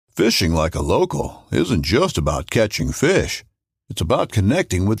Fishing like a local isn't just about catching fish. It's about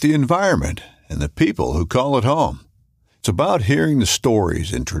connecting with the environment and the people who call it home. It's about hearing the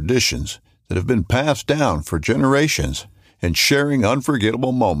stories and traditions that have been passed down for generations and sharing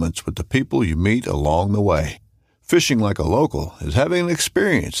unforgettable moments with the people you meet along the way. Fishing like a local is having an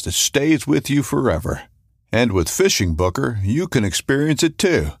experience that stays with you forever. And with Fishing Booker, you can experience it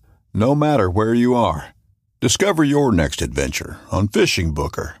too, no matter where you are. Discover your next adventure on Fishing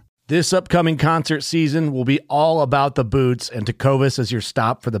Booker. This upcoming concert season will be all about the boots, and Tecovas is your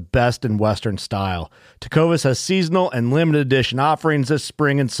stop for the best in Western style. Tecovas has seasonal and limited edition offerings this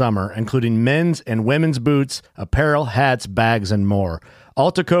spring and summer, including men's and women's boots, apparel, hats, bags, and more.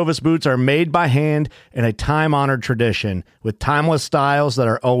 All Tecovas boots are made by hand in a time-honored tradition with timeless styles that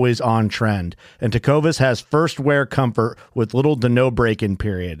are always on trend. And Tecovas has first wear comfort with little to no break-in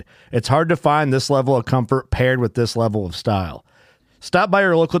period. It's hard to find this level of comfort paired with this level of style. Stop by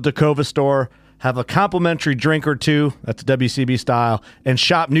your local Tecovas store, have a complimentary drink or two, that's WCB style, and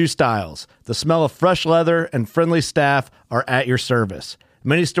shop new styles. The smell of fresh leather and friendly staff are at your service.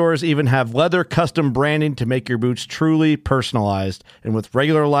 Many stores even have leather custom branding to make your boots truly personalized. And with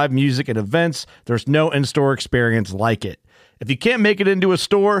regular live music and events, there's no in-store experience like it. If you can't make it into a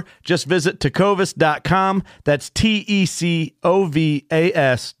store, just visit tecovas.com. That's TECOVAS.com.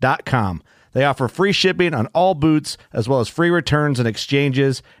 They offer free shipping on all boots, as well as free returns and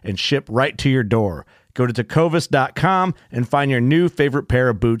exchanges, and ship right to your door. Go to tecovas.com and find your new favorite pair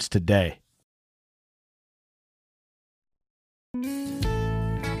of boots today.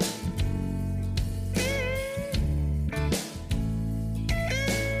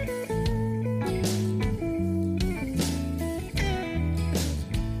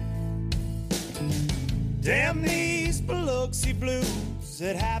 Damn these Biloxi blues,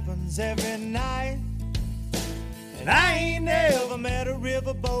 it happens every night. And I ain't never met a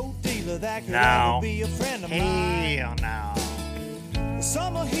riverboat dealer that could ever be a friend of mine. Hell no. The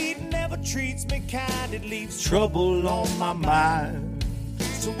summer heat never treats me kind, it leaves trouble on my mind.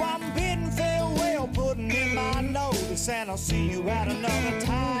 So I'm bidding farewell, putting in my notice, and I'll see you at another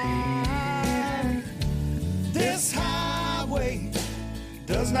time. This highway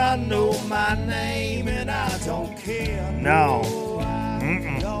does not know my name, and I don't care. No.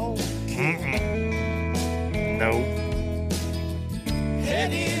 I don't care. No.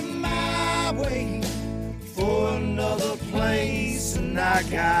 Heading my way for another place, and I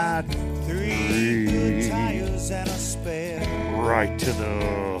got three good tires and a spare. Right to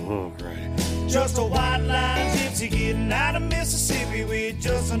the hook, right? Just a white line gypsy getting out of Mississippi with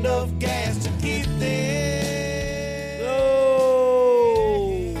just enough gas to get there.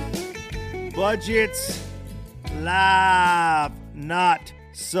 Oh, budgets live, not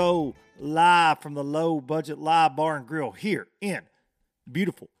so live from the Low Budget Live Bar and Grill here in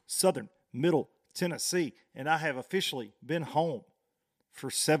beautiful southern middle Tennessee. And I have officially been home for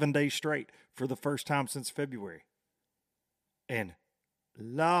 7 days straight for the first time since February. And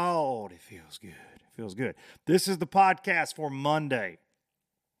Lord, it feels good. It feels good. This is the podcast for Monday,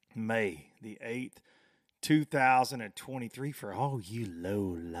 May the 8th, 2023, for all you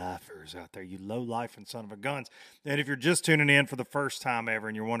low-lifers out there, you low-lifing son of a guns. And if you're just tuning in for the first time ever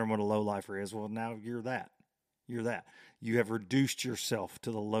and you're wondering what a low-lifer is, well, now you're that. You're that. You have reduced yourself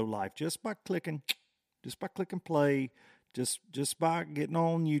to the low life just by clicking play, just by getting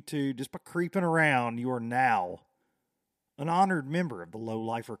on YouTube, just by creeping around. You are now an honored member of the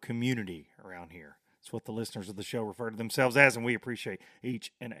low-lifer community around here. It's what the listeners of the show refer to themselves as, and we appreciate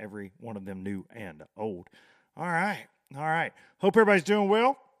each and every one of them, new and old. All right. Hope everybody's doing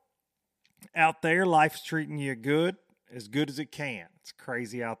well out there. Life's treating you good as it can. It's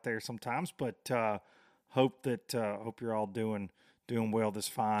crazy out there sometimes, but hope you're all doing well this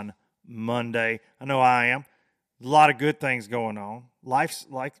fine Monday. I know I am. A lot of good things going on. Life's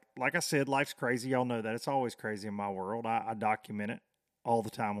like I said, life's crazy. Y'all know that. It's always crazy in my world. I document it all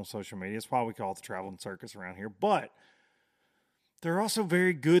the time on social media. It's why we call it the traveling circus around here. But there are also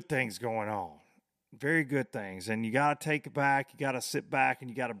very good things going on. Very good things. And you got to take it back. You got to sit back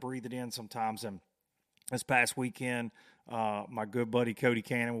and you got to breathe it in sometimes. And this past weekend, my good buddy Cody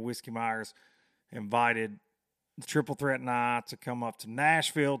Cannon with Whiskey Myers invited the Triple Threat and I to come up to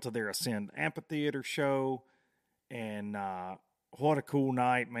Nashville to their Ascend Amphitheater show. And what a cool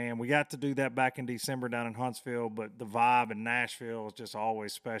night, man. We got to do that back in December down in Huntsville, but the vibe in Nashville is just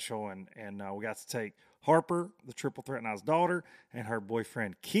always special. And we got to take Harper, the Triple Threat and I's daughter, and her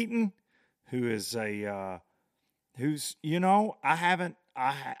boyfriend Keaton, who is I haven't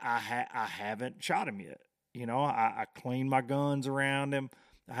shot him yet. You know, I cleaned my guns around him.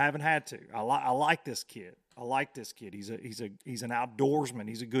 I haven't had to. I like this kid. I like this kid. He's an outdoorsman.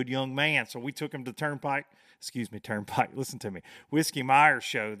 He's a good young man. So we took him to Turnpike. Listen to me. Whiskey Myers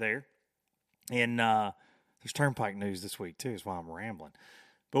show there. And there's Turnpike news this week too. Is why I'm rambling.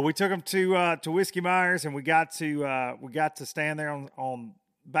 But we took him to Whiskey Myers, and we got to stand there on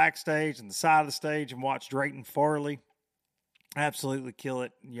backstage and the side of the stage and watch Drayton Farley absolutely kill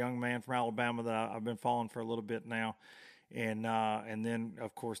it. Young man from Alabama that I've been following for a little bit now. And then,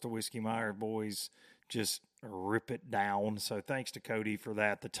 of course, the Whiskey Myers boys just rip it down. So thanks to Cody for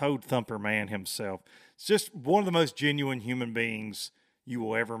that. The Toad Thumper man himself. It's just one of the most genuine human beings you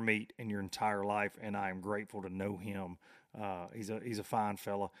will ever meet in your entire life, and I am grateful to know him. He's a fine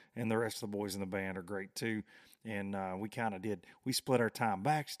fella, and the rest of the boys in the band are great too. And we split our time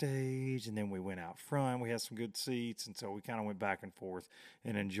backstage, and then we went out front. We had some good seats, and so we kind of went back and forth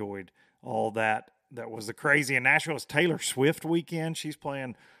and enjoyed all that. That was the crazy in Nashville. It's Taylor Swift weekend. She's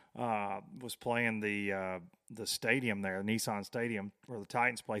was playing the stadium there, Nissan Stadium, where the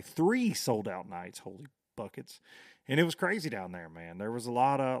Titans play. 3 sold out nights. Holy buckets. And it was crazy down there, man. There was a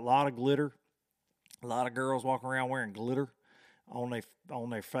lot of glitter, a lot of girls walking around wearing glitter on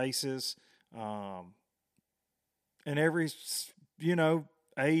their faces, and every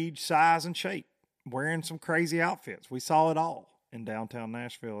age, size, and shape, wearing some crazy outfits. We saw it all in downtown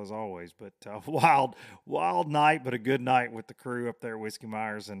Nashville as always. But wild night, but a good night with the crew up there at Whiskey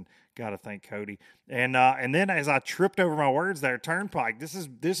Myers, and got to thank Cody. And then as I tripped over my words there, Turnpike. This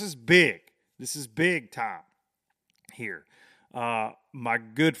is big. This is big time here. My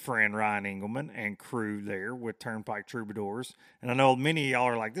good friend Ryan Engelman and crew there with Turnpike Troubadours. And I know many of y'all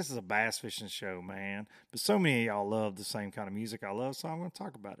are like, this is a bass fishing show, man. But so many of y'all love the same kind of music I love, so I'm going to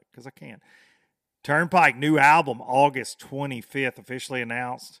talk about it because I can. Turnpike new album, August 25th, officially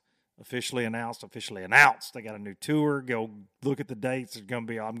announced. They got a new tour. Go look at the dates. I'm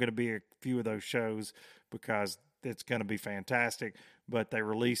going to be a few of those shows because it's going to be fantastic. But they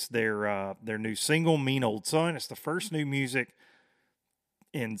released their new single, Mean Old Son. It's the first new music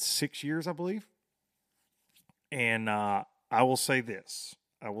in 6 years, I believe. And I will say this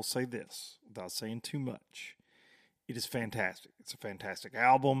without saying too much. It is fantastic. It's a fantastic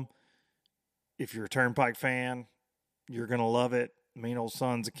album. If you're a Turnpike fan, you're going to love it. Mean Old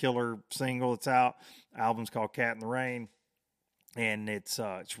Son's a killer single. It's out. Album's called Cat in the Rain. And it's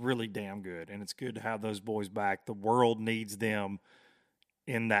really damn good. And it's good to have those boys back. The world needs them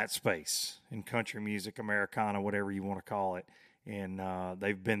in that space, in country music, Americana, whatever you want to call it. And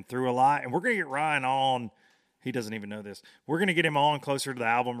they've been through a lot. And we're going to get Ryan on. He doesn't even know this. We're going to get him on closer to the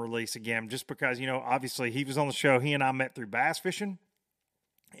album release again, just because, obviously he was on the show. He and I met through bass fishing.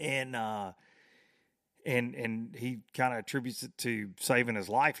 And he kind of attributes it to saving his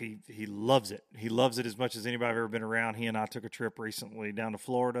life. He loves it. He loves it as much as anybody I've ever been around. He and I took a trip recently down to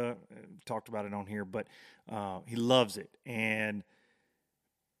Florida. Talked about it on here, but he loves it. And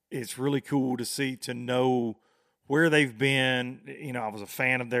it's really cool to know where they've been. I was a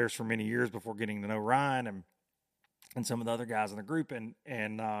fan of theirs for many years before getting to know Ryan and some of the other guys in the group. And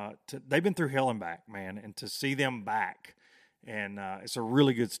they've been through hell and back, man. And to see them back, and it's a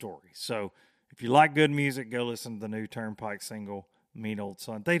really good story. So if you like good music, go listen to the new Turnpike single, Mean Old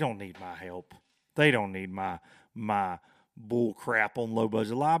Son. They don't need my help. They don't need my bull crap on Low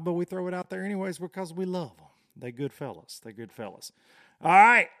Budget Live, but we throw it out there anyways because we love them. They good fellas. All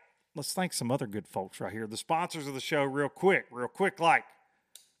right. Let's thank some other good folks right here. The sponsors of the show real quick, like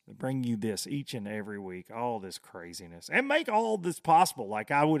they bring you this each and every week, all this craziness, and make all this possible.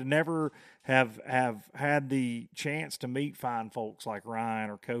 Like I would never have had the chance to meet fine folks like Ryan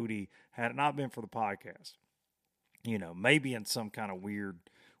or Cody had it not been for the podcast. Maybe in some kind of weird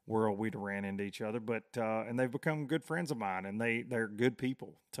world we'd have ran into each other, but and they've become good friends of mine, and they're good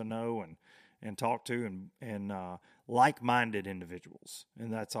people to know and talk to, and like-minded individuals,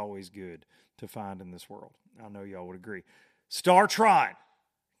 and that's always good to find in this world. I know y'all would agree. StarTron,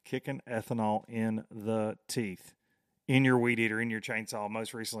 kicking ethanol in the teeth, in your weed eater, in your chainsaw,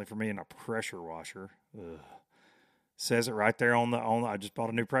 most recently for me in a pressure washer. Ugh. Says it right there on the. I just bought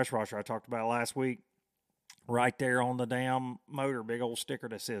a new pressure washer. I talked about it last week. Right there on the damn motor, big old sticker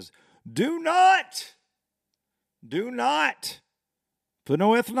that says, "Do not put no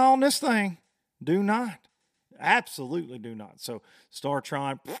ethanol in this thing. Do not, absolutely do not." So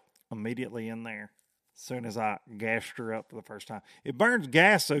StarTron, immediately in there. As soon as I gassed her up for the first time. It burns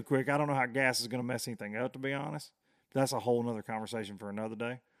gas so quick, I don't know how gas is going to mess anything up, to be honest. That's a whole nother conversation for another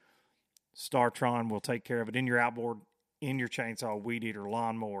day. StarTron will take care of it in your outboard, in your chainsaw, weed eater,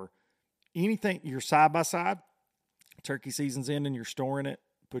 lawnmower, anything, your side-by-side. Turkey season's in and you're storing it,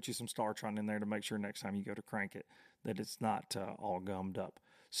 put you some StarTron in there to make sure next time you go to crank it that it's not all gummed up.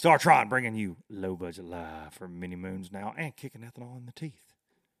 StarTron bringing you Low Budget Live for many moons now and kicking ethanol in the teeth.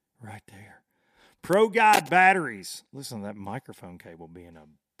 Right there. Pro Guide batteries. Listen to that microphone cable being a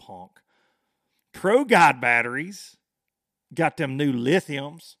punk. Pro Guide batteries. Got them new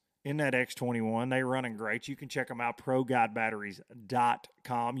lithiums in that X21. They're running great. You can check them out,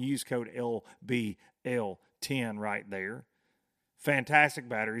 ProGuideBatteries.com. Use code LBL10 right there. Fantastic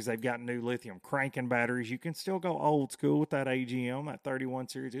batteries. They've got new lithium cranking batteries. You can still go old school with that AGM, that 31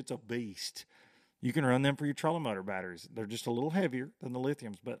 series. It's a beast. You can run them for your trolling motor batteries. They're just a little heavier than the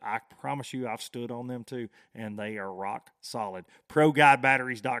lithiums, but I promise you I've stood on them too, and they are rock solid.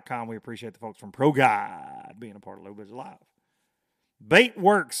 ProGuideBatteries.com. We appreciate the folks from ProGuide being a part of Low Budget Live.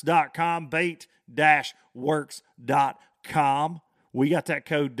 Baitworks.com, bait-works.com. We got that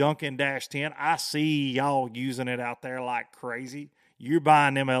code Duncan-10. I see y'all using it out there like crazy. You're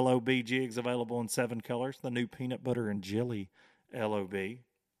buying them LOB jigs available in 7 colors. The new peanut butter and jelly LOB.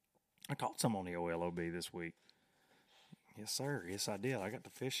 I caught some on the OLOB this week. Yes, sir. Yes, I did. I got to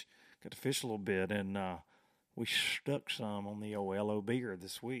fish a little bit, and we stuck some on the OLOB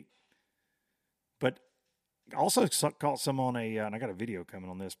this week. But also caught some on and I got a video coming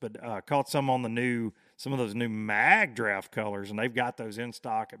on this, but caught some on some of those new mag draft colors, and they've got those in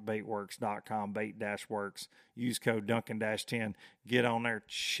stock at baitworks.com, bait-works. Use code Duncan-10. Get on there,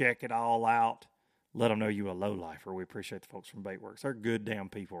 check it all out. Let them know you a low-lifer. We appreciate the folks from Baitworks. They're good damn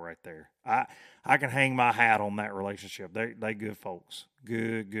people right there. I can hang my hat on that relationship. They good folks.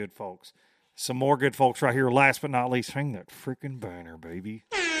 Good folks. Some more good folks right here. Last but not least, hang that freaking banner, baby.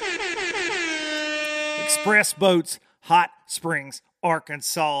 Express Boats, Hot Springs,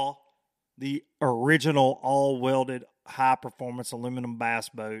 Arkansas. The original all-welded high-performance aluminum bass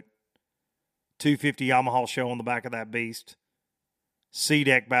boat. 250 Yamaha show on the back of that beast.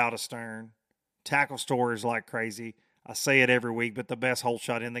 C-deck bow to stern. Tackle storage like crazy. I say it every week, but the best hole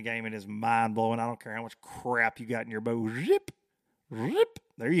shot in the game, and is mind-blowing. I don't care how much crap you got in your boat. Rip.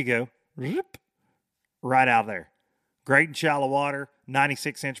 There you go. Rip. Right out there. Great in shallow water.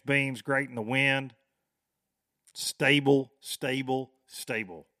 96-inch beams. Great in the wind. Stable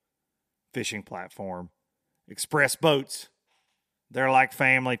fishing platform. Express Boats. They're like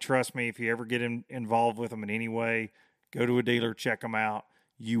family. Trust me, if you ever get involved with them in any way, go to a dealer, check them out.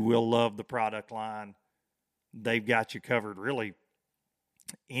 You will love the product line. They've got you covered, really,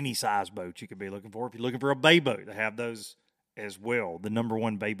 any size boat you could be looking for. If you're looking for a bay boat, they have those as well. The number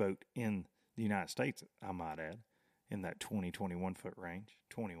one bay boat in the United States, I might add, in that 20-21 foot range.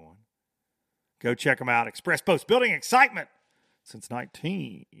 21. Go check them out. Express Boats, building excitement since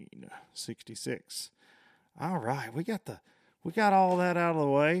 1966. All right, we got all that out of the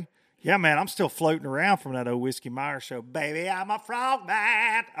way. Yeah, man, I'm still floating around from that old Whiskey Myers show. Baby, I'm a frog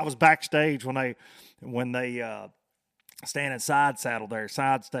man. I was backstage when they standing side saddle there,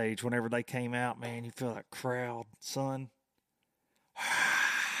 side stage. Whenever they came out, man, you feel that crowd, son,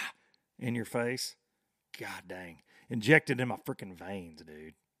 in your face. God dang, injected in my freaking veins,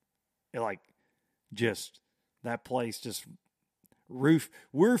 dude. That place just roof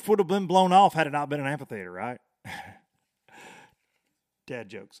would have been blown off had it not been an amphitheater, right? Dad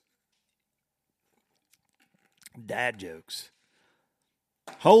jokes.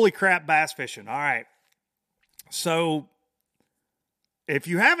 Holy crap, bass fishing. All right. So if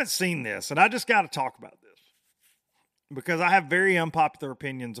you haven't seen this, and I just got to talk about this because I have very unpopular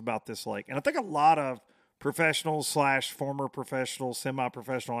opinions about this lake. And I think a lot of professionals / former professional,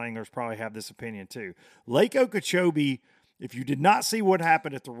 semi-professional anglers probably have this opinion too. Lake Okeechobee, if you did not see what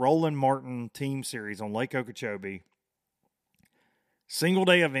happened at the Roland Martin Team Series on Lake Okeechobee, single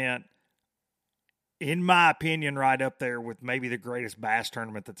day event, in my opinion, right up there with maybe the greatest bass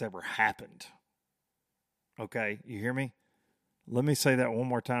tournament that's ever happened. Okay, you hear me? Let me say that one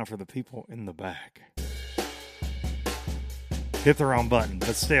more time for the people in the back. Hit the wrong button,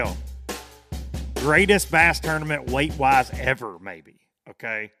 but still. Greatest bass tournament weight-wise ever, maybe.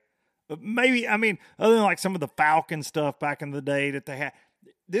 Okay? But maybe, I mean, other than like some of the Falcon stuff back in the day that they had,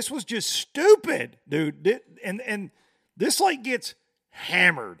 this was just stupid, dude. And this lake gets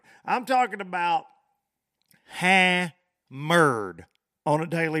hammered. I'm talking about hammered on a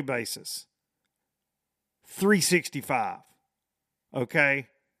daily basis. 365. Okay?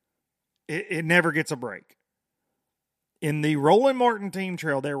 It never gets a break. In the Roland Martin Team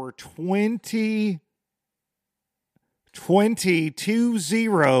Trail, there were 20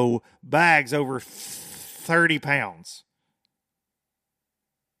 bags over 30 pounds.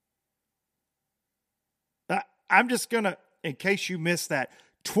 I'm just going to, in case you missed that,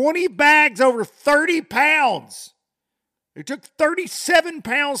 20 bags over 30 pounds. It took 37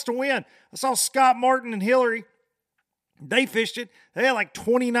 pounds to win. I saw Scott Martin and Hillary They fished it. They had like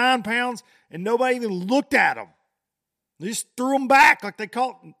 29 pounds, and nobody even looked at them. They just threw them back like they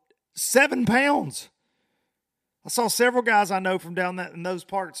caught 7 pounds. I saw several guys I know from down in those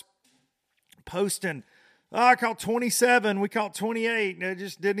parts posting, I caught 27, we caught 28, and it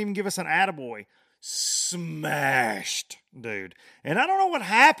just didn't even give us an attaboy. Smashed, dude. And I don't know what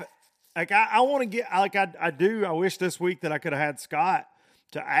happened. Like, I want to get, like, I wish this week that I could have had Scott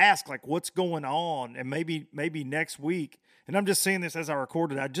to ask, like, what's going on, and maybe next week. And I'm just seeing this as I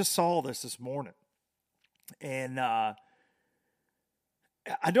recorded. I just saw this morning. And I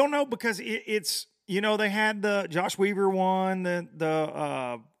don't know, because it's, they had the Josh Weaver one,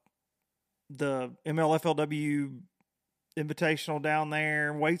 the MLFLW Invitational down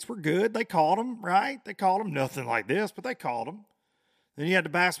there. Weights were good. They caught them, right? They caught them. Nothing like this, but they caught them. Then you had the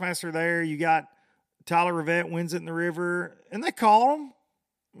Bassmaster there. You got Tyler Rivette wins it in the river, and they caught them.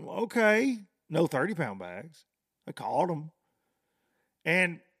 Okay. No 30-pound bags. They caught them.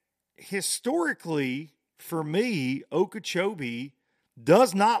 And historically, for me, Okeechobee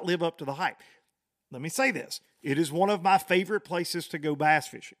does not live up to the hype. Let me say this. It is one of my favorite places to go bass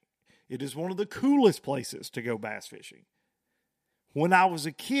fishing. It is one of the coolest places to go bass fishing. When I was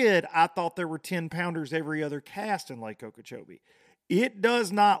a kid, I thought there were 10-pounders every other cast in Lake Okeechobee. It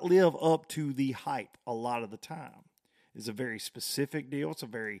does not live up to the hype a lot of the time. It's a very specific deal. It's a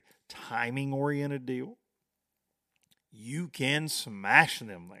very timing-oriented deal. You can smash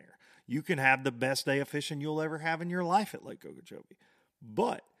them there. You can have the best day of fishing you'll ever have in your life at Lake Okeechobee.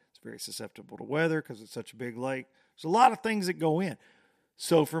 But it's very susceptible to weather because it's such a big lake. There's a lot of things that go in.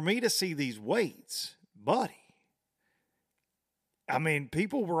 So for me to see these weights, buddy, I mean,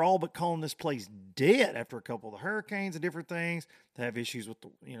 people were all but calling this place dead after a couple of the hurricanes and different things. They have issues with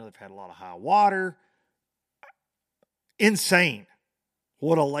they've had a lot of high water. Insane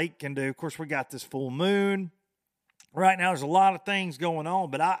what a lake can do. Of course, we got this full moon. Right now, there's a lot of things going on,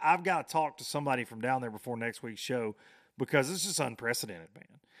 but I've got to talk to somebody from down there before next week's show, because this is unprecedented,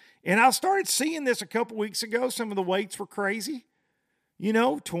 man. And I started seeing this a couple weeks ago. Some of the weights were crazy.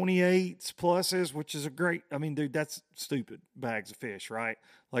 28s, pluses, which is dude, that's stupid bags of fish, right?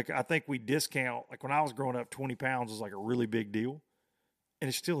 Like, I think we discount, like when I was growing up, 20 pounds was like a really big deal. And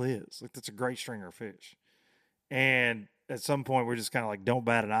it still is. Like, that's a great stringer of fish. And at some point, we're just kind of like, don't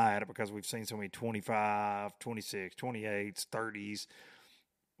bat an eye at it, because we've seen so many 25, 26, 28s, 30s.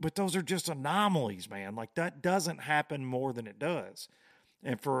 But those are just anomalies, man. Like, that doesn't happen more than it does.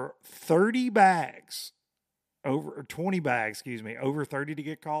 And for 30 bags, over 20 bags, over 30 to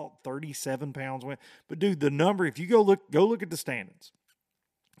get caught, 37 pounds win. But dude, the number, if you go look at the standings,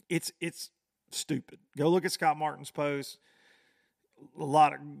 it's stupid. Go look at Scott Martin's post. A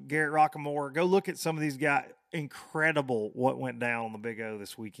lot of Garrett Rockamore. Go look at some of these guys. Incredible what went down on the Big O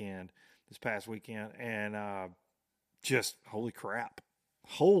this past weekend. And just holy crap.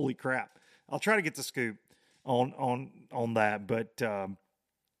 I'll try to get the scoop on that, but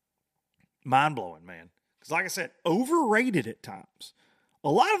mind-blowing, man. Because like I said, overrated at times.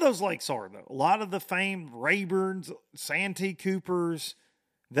 A lot of those lakes are, though. A lot of the famed Rayburns, Santee Coopers,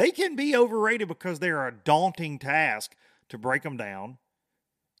 they can be overrated because they're a daunting task to break them down.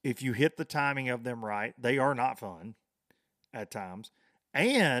 If you hit the timing of them right, they are not fun at times.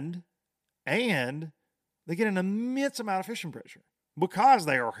 And they get an immense amount of fishing pressure because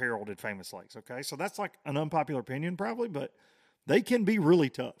they are heralded famous lakes, okay? So that's like an unpopular opinion probably, but they can be really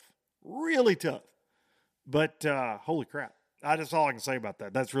tough. Really tough. But holy crap. That's all I can say about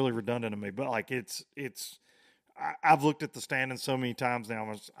that. That's really redundant to me. But like I've looked at the standings so many times now,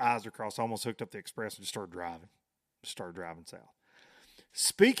 my eyes are crossed. I almost hooked up the express and just started driving south.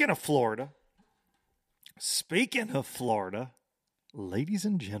 Speaking of Florida, ladies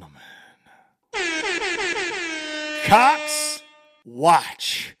and gentlemen, Cox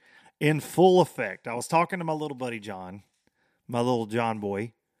Watch in full effect. I was talking to my little buddy John, my little John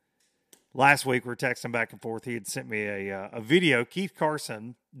boy. Last week, we were texting back and forth. He had sent me a video. Keith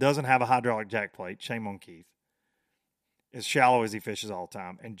Carson doesn't have a hydraulic jack plate. Shame on Keith. As shallow as he fishes all the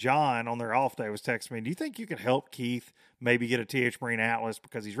time. And John, on their off day, was texting me, do you think you could help Keith maybe get a TH Marine Atlas,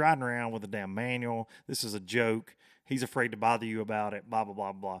 because he's riding around with a damn manual? This is a joke. He's afraid to bother you about it, blah, blah,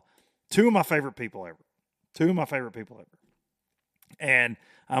 blah, blah. Two of my favorite people ever. And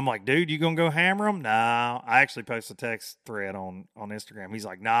I'm like, dude, you going to go hammer them? Nah. I actually posted a text thread on Instagram. He's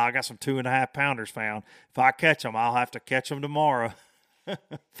like, nah, I got some 2.5 pounders found. If I catch them, I'll have to catch them tomorrow.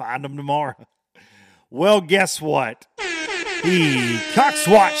 Find them tomorrow. Well, guess what? He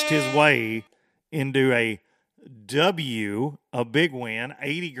cockswatched his way into a W, a big win,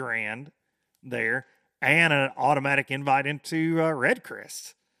 80 grand there, and an automatic invite into Red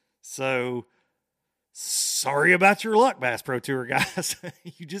Crest. So sorry about your luck, Bass Pro Tour guys.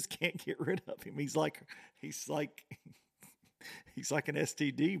 You just can't get rid of him. He's like an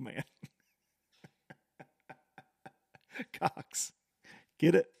STD, man. Cox.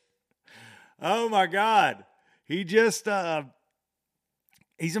 Get it? Oh my God. He just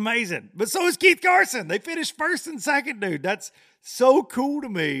he's amazing. But so is Keith Carson. They finished first and second, dude. That's so cool to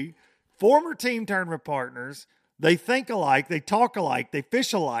me. Former team tournament partners. They think alike, they talk alike, they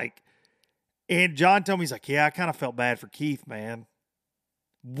fish alike. And John told me, he's like, yeah, I kind of felt bad for Keith, man.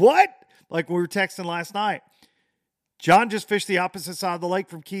 What? Like we were texting last night. John just fished the opposite side of the lake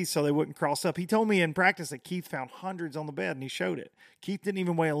from Keith so they wouldn't cross up. He told me in practice that Keith found hundreds on the bed, and he showed it. Keith didn't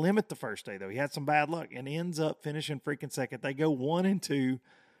even weigh a limit the first day, though. He had some bad luck and ends up finishing freaking second. They go 1 and 2,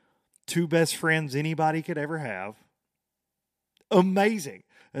 two best friends anybody could ever have. Amazing.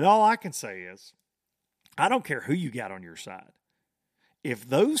 And all I can say is, I don't care who you got on your side. If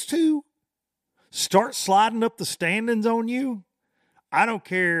those two start sliding up the standings on you, I don't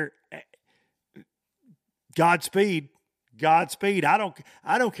care. Godspeed. I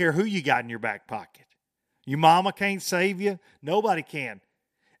don't care who you got in your back pocket. Your mama can't save you. Nobody can.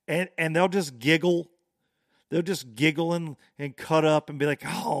 And they'll just giggle. They'll just giggle and cut up and be like,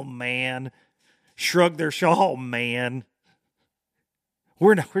 oh man. Shrug their shoulder. Oh man.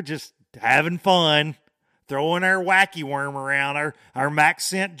 We're just having fun. Throwing our wacky worm around, our Max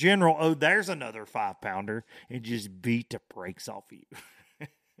Scent General. Oh, there's another 5-pounder. And just beat the brakes off of you.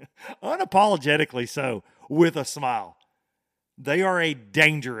 Unapologetically so, with a smile. They are a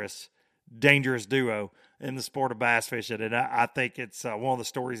dangerous, dangerous duo in the sport of bass fishing. And I think it's one of the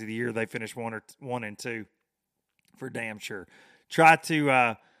stories of the year. They finished 1 and 2 for damn sure.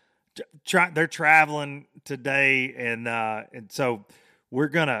 They're traveling today. And so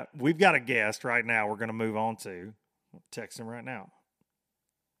we've got a guest right now we're going to move on to. I'll text him right now.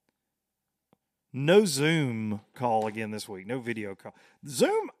 No Zoom call again this week. No video call.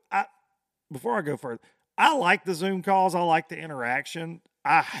 Zoom, before I go further, I like the Zoom calls. I like the interaction.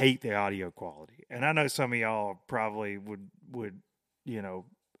 I hate the audio quality. And I know some of y'all probably would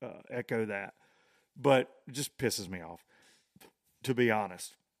echo that. But it just pisses me off, to be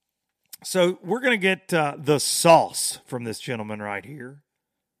honest. So we're going to get the sauce from this gentleman right here.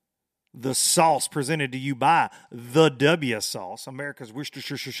 The sauce presented to you by the W Sauce, America's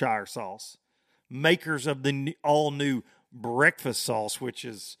Worcestershire sauce. Makers of the all-new breakfast sauce, which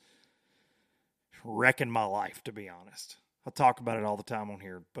is wrecking my life, to be honest. I talk about it all the time on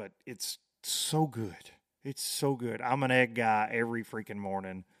here, but it's so good. It's so good. I'm an egg guy every freaking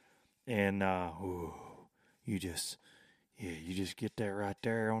morning, and you just get that right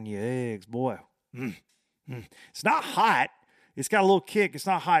there on your eggs, boy. It's not hot. It's got a little kick. It's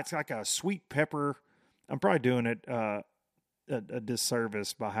not hot. It's like a sweet pepper. I'm probably doing it a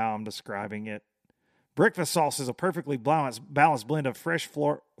disservice by how I'm describing it. Breakfast sauce is a perfectly balanced blend of fresh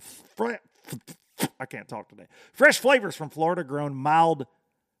flavors from Florida-grown mild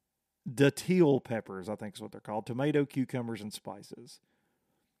datil peppers, I think is what they're called, tomato, cucumbers, and spices.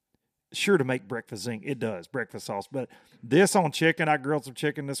 Sure to make breakfast zing. It does, breakfast sauce. But this on chicken, I grilled some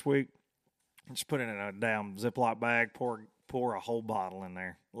chicken this week. Just put it in a damn Ziploc bag, pour a whole bottle in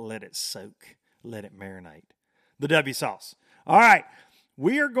there. Let it soak. Let it marinate. The W Sauce. All right.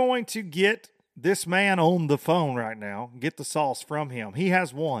 We are going to get this man on the phone right now, get the sauce from him. He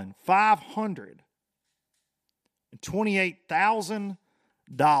has won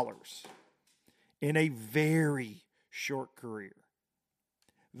 $528,000 in a very short career.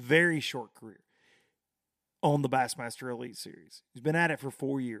 Very short career on the Bassmaster Elite Series. He's been at it for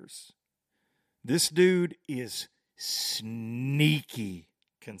 4 years. This dude is sneaky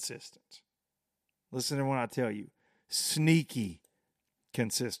consistent. Listen to what I tell you. Sneaky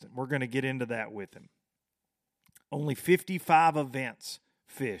consistent. We're going to get into that with him. Only 55 events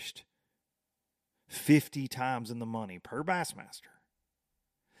fished. 50 times in the money per Bassmaster.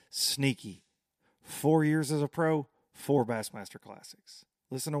 Sneaky. 4 years as a pro, 4 Bassmaster Classics.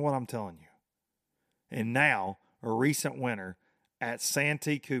 Listen to what I'm telling you. And now, a recent winner at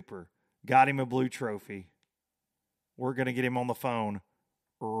Santee Cooper got him a blue trophy. We're going to get him on the phone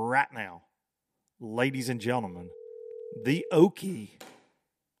right now. Ladies and gentlemen, the Okie,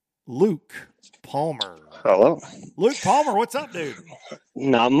 Luke Palmer. Hello. Luke Palmer, what's up, dude?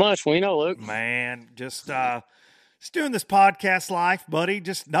 Not much. We know, Luke. Man, just doing this podcast life, buddy.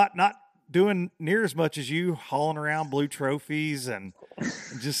 Just not doing near as much as you, hauling around blue trophies and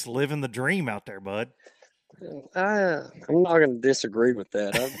just living the dream out there, bud. I'm not going to disagree with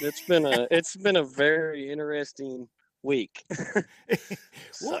that. It's been a very interesting week.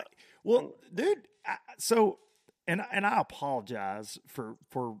 Well, dude. So and I apologize for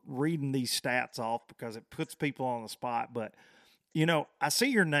reading these stats off because it puts people on the spot, but you know, I see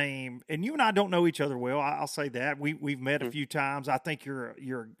your name, and you and I don't know each other well. I'll say that we've met a few times. I think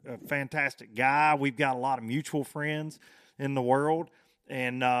you're a fantastic guy. We've got a lot of mutual friends in the world,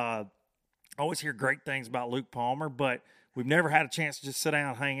 and I always hear great things about Luke Palmer. But we've never had a chance to just sit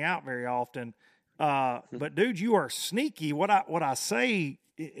down and hang out very often. But dude, you are sneaky. What I say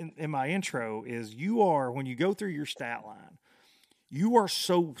in my intro is you are, when you go through your stat line, you are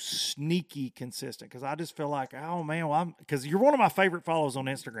so sneaky consistent, because I just feel like, oh, man, because you're one of my favorite follows on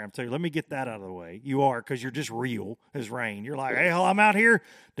Instagram, too. Let me get that out of the way. You are, because you're just real as rain. You're like, hey, hell, I'm out here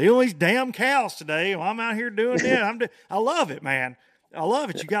dealing these damn cows today. Well, I'm out here doing this. I love it, man. I love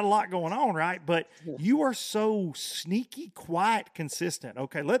it. You got a lot going on, right? But you are so sneaky, quiet, consistent.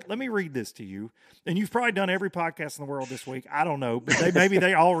 Okay, let me read this to you. And you've probably done every podcast in the world this week. I don't know, but maybe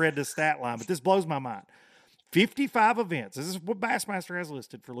they all read the stat line, but this blows my mind. 55 events. This is what Bassmaster has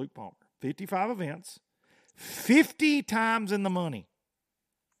listed for Luke Palmer. 55 events, 50 times in the money.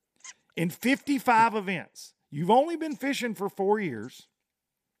 In 55 events. You've only been fishing for 4 years,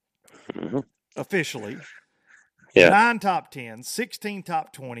 officially. Yeah. 9 top 10s, 16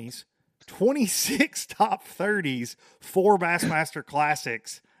 top 20s, 26 top 30s, 4 Bassmaster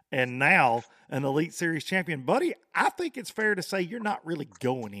Classics, and now an Elite Series champion. Buddy, I think it's fair to say you're not really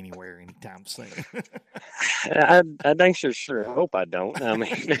going anywhere anytime soon. I think sure. I hope I don't. I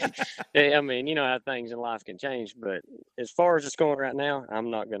mean, you know how things in life can change, but as far as it's going right now,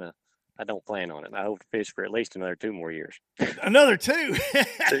 I don't plan on it. I hope to fish for at least another 2 more years. Another 2?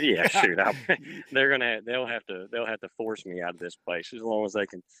 Yeah, shoot. They'll have to force me out of this place as long as I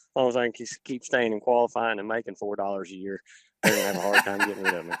can keep staying and qualifying and making $4 a year. They're gonna have a hard time getting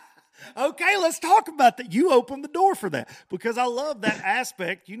rid of me. Okay, let's talk about that. You opened the door for that, because I love that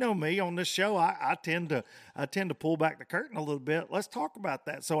aspect. You know me on this show. I tend to pull back the curtain a little bit. Let's talk about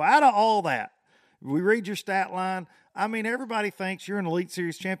that. So out of all that, we read your stat line. I mean, everybody thinks you're an Elite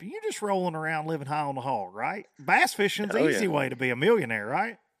Series champion. You're just rolling around living high on the hog, right? Bass fishing's the easy way to be a millionaire,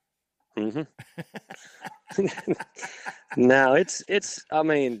 right? Mm-hmm. No, it's. I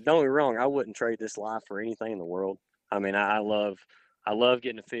mean, don't get me wrong. I wouldn't trade this life for anything in the world. I mean, I love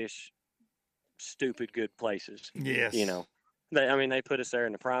getting to fish stupid good places. Yes. You know, they put us there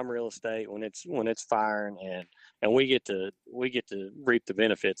in the prime real estate when it's firing, and we get to reap the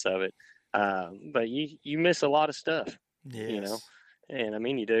benefits of it. But you miss a lot of stuff. Yes. You know, and I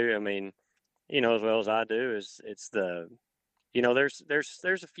mean, you do. I mean, you know, as well as I do, it's the, you know, there's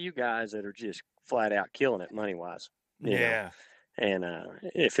a few guys that are just flat out killing it money wise. Yeah. Know? And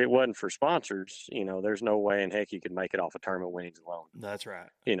if it wasn't for sponsors, you know, there's no way in heck you could make it off of tournament winnings alone. That's right.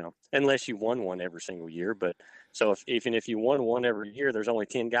 You know, unless you won one every single year. But so even if you won one every year, there's only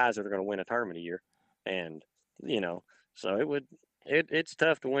 10 guys that are going to win a tournament a year. And, you know, so it's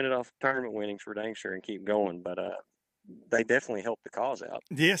tough to win it off tournament winnings for dang sure and keep going. But they definitely help the cause out.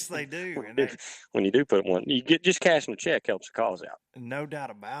 Yes, they do. When you do put one, you get just cashing a check helps the cause out. No doubt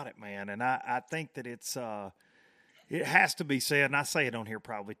about it, man. And I think that it has to be said, and I say it on here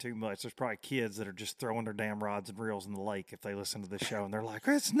probably too much. There's probably kids that are just throwing their damn rods and reels in the lake if they listen to this show, and they're like,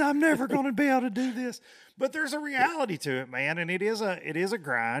 I'm never going to be able to do this. But there's a reality to it, man, and it is a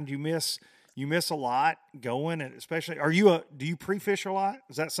grind. You miss a lot going, and especially, do you pre-fish a lot?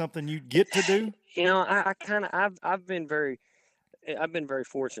 Is that something you get to do? You know, I've been very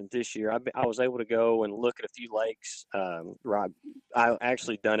fortunate this year. I was able to go and look at a few lakes. I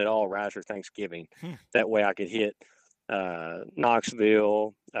actually done it all right after Thanksgiving. That way I could hit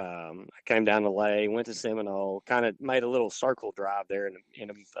Knoxville. I came down the lake, went to Seminole, kind of made a little circle drive there in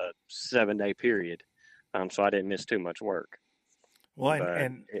a 7-day period. So I didn't miss too much work. Well,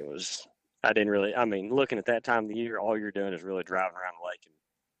 and it was, I didn't really, I mean, looking at that time of the year, all you're doing is really driving around the lake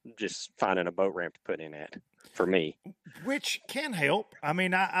and just finding a boat ramp to put in at, for me. Which can help. I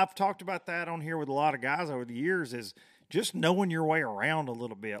mean, I've talked about that on here with a lot of guys over the years, is just knowing your way around a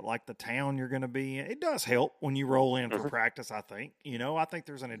little bit, like the town you're going to be in. It does help when you roll in for practice, I think. You know, I think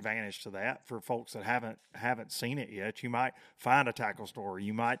there's an advantage to that for folks that haven't seen it yet. You might find a tackle store.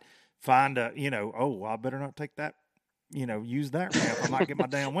 You might find I better not take that, use that ramp. I might get my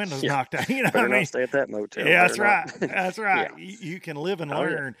damn windows knocked out. You know what I mean? Stay at that motel. Yeah, that's right. That's right. Yeah. You can live and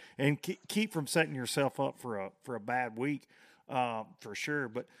learn and keep from setting yourself up for a bad week, for sure.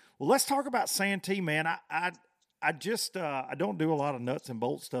 But let's talk about Santee, man. I just I don't do a lot of nuts and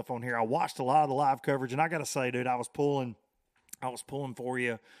bolts stuff on here. I watched a lot of the live coverage, and I got to say, dude, I was pulling for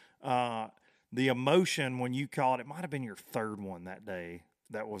you. The emotion when you caught it might have been your third one that day.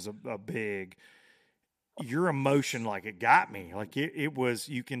 That was a big. Your emotion, like, it got me. Like it was.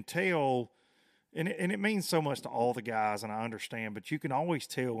 You can tell And it means so much to all the guys, and I understand, but you can always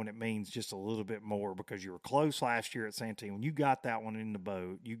tell when it means just a little bit more because you were close last year at Santee. When you got that one in the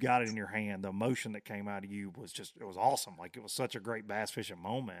boat, you got it in your hand, the emotion that came out of you was just, it was awesome. Like, it was such a great bass fishing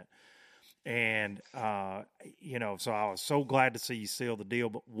moment. And, you know, so I was so glad to see you seal the deal.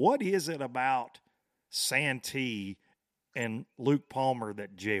 But what is it about Santee and Luke Palmer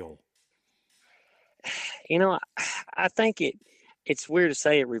that gel? You know, I think it's weird to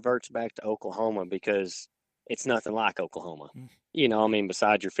say it reverts back to Oklahoma because it's nothing like Oklahoma. You know, I mean,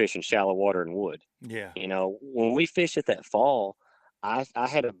 besides you're fishing shallow water and wood. Yeah. You know, when we fished it that fall, I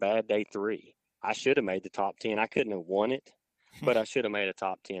had a bad day 3. I should have made the top 10. I couldn't have won it, but I should have made a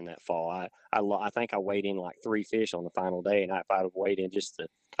top 10 that fall. I think I weighed in like 3 fish on the final day, and if I'd have weighed in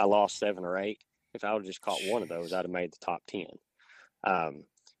I lost 7 or 8. If I would have just caught one of those, I'd have made the top 10.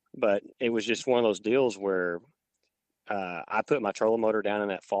 But it was just one of those deals where I put my trolling motor down in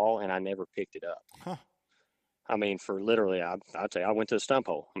that fall, and I never picked it up. Huh. I mean, for literally, I'd say I went to the stump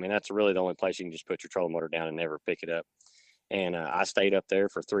hole. I mean, that's really the only place you can just put your trolling motor down and never pick it up. And I stayed up there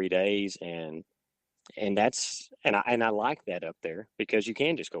for 3 days, and I like that up there because you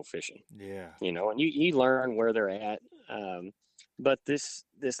can just go fishing. Yeah. You know, and you learn where they're at. But this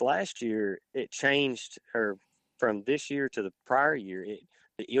last year, it changed, or from this year to the prior year,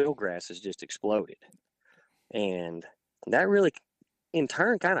 the eelgrass has just exploded. And that really, in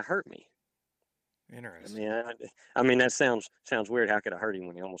turn, kind of hurt me. Interesting. I mean, that sounds weird. How could it hurt him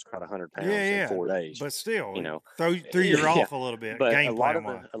when he almost caught 100 pounds in 4 days? But still, you know, threw you off a little bit. But a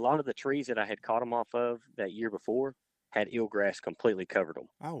lot of the trees that I had caught him off of that year before had eelgrass completely covered them.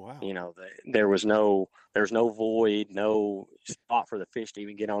 Oh wow! You know, there was no void, no spot for the fish to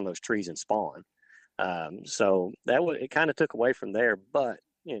even get on those trees and spawn. So it kind of took away from there. But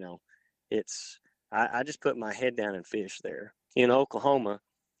you know, I just put my head down and fish there. In Oklahoma,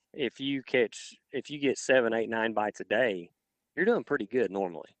 if you get 7, 8, 9 bites a day, you're doing pretty good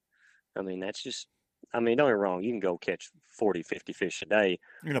normally. I mean, don't get me wrong, you can go catch 40, 50 fish a day.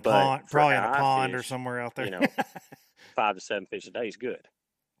 In a pond, probably in a pond or somewhere out there. You know, 5 to 7 fish a day is good.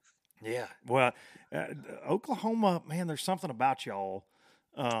 Yeah. Well, Oklahoma, man, there's something about y'all.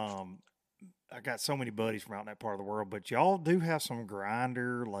 I got so many buddies from out in that part of the world, but y'all do have some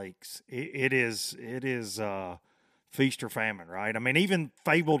grinder lakes. It is feast or famine, right? I mean, even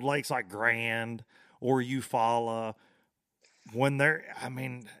fabled lakes like Grand or Eufaula,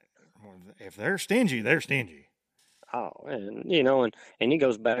 if they're stingy, they're stingy. Oh, and you know, and it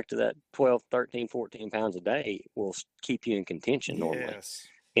goes back to that 12, 13, 14 pounds a day will keep you in contention normally. Yes.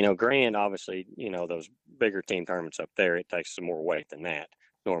 You know, Grand, obviously, you know, those bigger team tournaments up there, it takes some more weight than that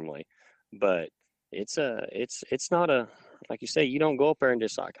normally. But it's not like you say, you don't go up there and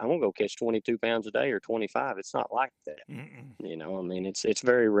just like, I'm going to go catch 22 pounds a day or 25. It's not like that. Mm-mm. You know, I mean, it's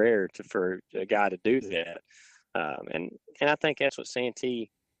very rare for a guy to do that. And I think that's what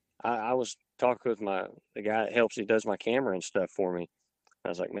Santee, I was talking with the guy that he does my camera and stuff for me. I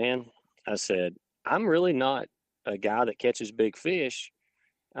was like, man, I said, I'm really not a guy that catches big fish.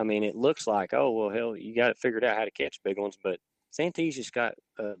 I mean, it looks like, oh, well, hell, you got it figured out how to catch big ones, but Santee's just got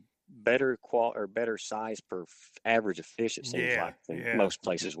a better better size per average of fish, it seems like, than most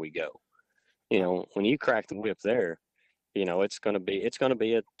places we go. You know, when you crack the whip there, you know, it's going to be a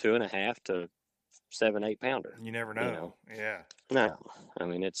 2.5 to 7, 8 pounder. You never know. You know? Yeah. No, I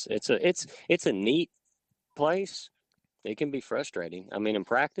mean, it's a neat place. It can be frustrating. I mean, in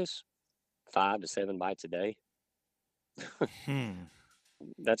practice, 5 to 7 bites a day.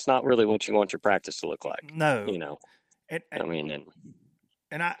 That's not really what you want your practice to look like. No. You know,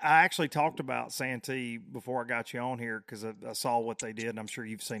 And I actually talked about Santee before I got you on here because I saw what they did, and I'm sure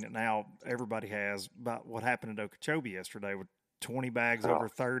you've seen it now. Everybody has, about what happened at Okeechobee yesterday with 20 bags over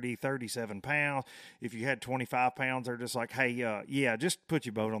 30, 37 pounds. If you had 25 pounds, they're just like, hey, just put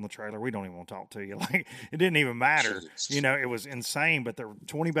your boat on the trailer. We don't even want to talk to you. Like, it didn't even matter. You know, it was insane, but there were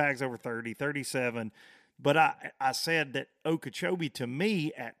 20 bags over 30, 37. But I said that Okeechobee, to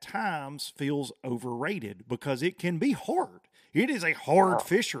me, at times feels overrated because it can be hard. It is a hard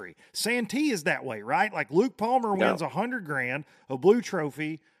fishery. Santee is that way, right? Like Luke Palmer wins $100,000, a blue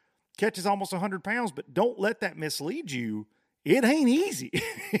trophy, catches almost 100 pounds, but don't let that mislead you. It ain't easy.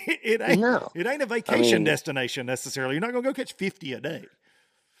 It ain't a vacation destination necessarily. You're not going to go catch 50 a day.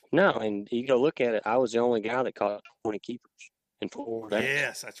 No, and you go look at it. I was the only guy that caught 20 keepers in 4 days.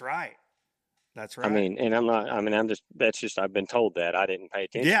 Yes, that's right. That's right. I mean, and I'm not. I mean, I've been told that. I didn't pay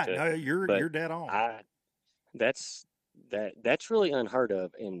attention. Yeah, to no, you're dead on. That's really unheard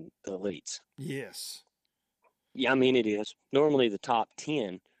of in the elites. Yes. Yeah, I mean it is. Normally the top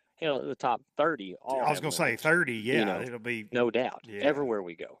 10, hell, the top 30. I was going to say 30. Yeah, you know, it'll be no doubt yeah. everywhere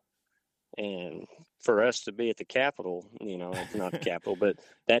we go. And for us to be at the Capitol, it's not the Capitol, but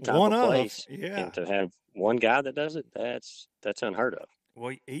that type One of of, place, yeah. and to have one guy that does it, that's unheard of.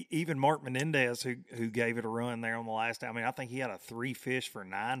 Well, even Mark Menendez, who gave it a run there on the last. I mean, I think he had a 3 fish for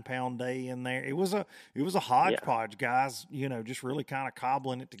 9 pound day in there. It was a hodgepodge, guys. Just really kind of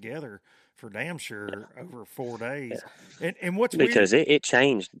cobbling it together for damn sure over 4 days. Yeah. And what's because weird, it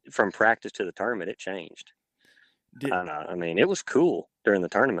changed from practice to the tournament. It changed. I mean, it was cool during the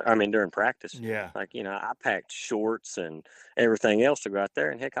tournament. I mean, during practice. Yeah. Like, I packed shorts and everything else to go out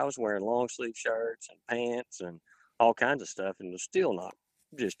there. And heck, I was wearing long sleeve shirts and pants and all kinds of stuff, and it was still not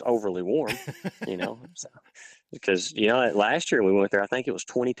just overly warm, so, because, last year we went there, I think it was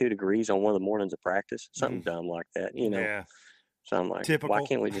 22 degrees on one of the mornings of practice, something dumb like that, Yeah. So I'm like, Typical. Why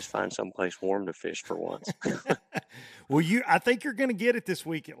can't we just find someplace warm to fish for once? Well, I think you're going to get it this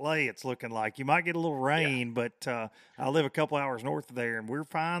week at Lay. It's looking like you might get a little rain, but I live a couple hours north of there, and we're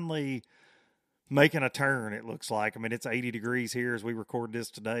finally making a turn. It looks like. I mean, it's 80 degrees here as we record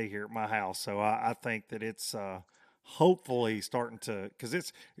this today here at my house. So I think that it's hopefully starting to, because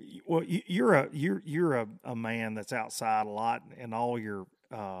it's, well, you're a man that's outside a lot in all your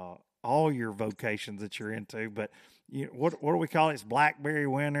vocations that you're into, but. What do we call it? It's blackberry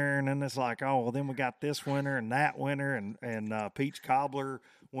winter, and then it's like, oh, well, then we got this winter and that winter and peach cobbler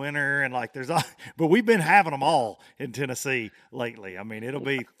winter, and like but we've been having them all in Tennessee lately. I mean, it'll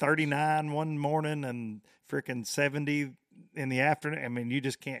be 39 one morning and freaking 70 in the afternoon. I mean, you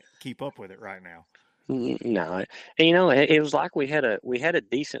just can't keep up with it right now. No, it was like we had a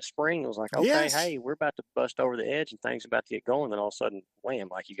decent spring. It was like, okay, yes. Hey, we're about to bust over the edge and things about to get going. Then all of a sudden, wham!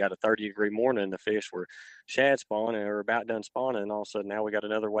 Like you got a 30-degree morning, and the fish were shad spawning or about done spawning, and all of a sudden now we got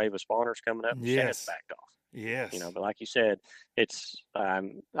another wave of spawners coming up, and shad's backed off. Yes. But like you said, it's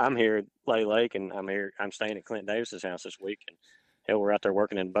I'm here at Lay Lake, and I'm staying at Clint Davis's house this week, and hell, we're out there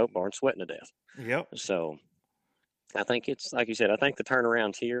working in the boat barn, sweating to death. Yep. So I think it's like you said. I think the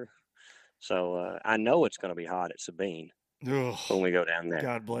turnaround's here. So I know it's going to be hot at Sabine when we go down there.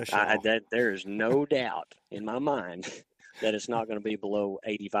 God bless you. There is no doubt in my mind that it's not going to be below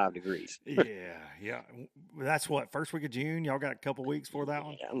 85 degrees. Yeah. That's what, first week of June? Y'all got a couple weeks for that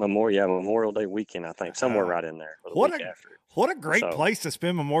one? Yeah, Memorial Day weekend, I think, somewhere right in there. What a great place to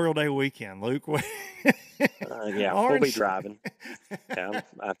spend Memorial Day weekend, Luke. We'll be driving.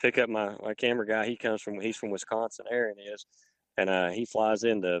 I pick up my camera guy. He's from Wisconsin, Aaron is, and he flies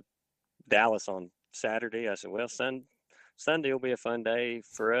into Dallas on Saturday. I said, well, Sunday will be a fun day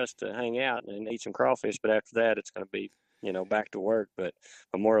for us to hang out and eat some crawfish, but after that it's going to be back to work. But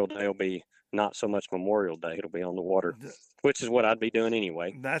Memorial Day will be not so much Memorial Day. It'll be on the water, which is what I'd be doing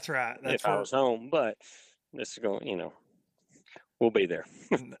anyway. That's right. I was home, but this is going, we'll be there.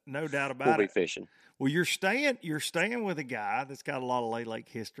 No doubt about it. We'll be fishing. Well, you're staying with a guy that's got a lot of Lay Lake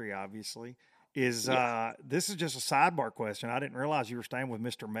history, obviously. This is just a sidebar question. I didn't realize you were staying with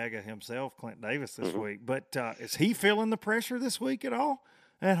Mr. Mega himself, Clint Davis, this week. But is he feeling the pressure this week at all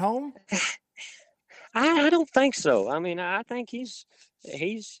at home? I don't think so. I mean, I think he's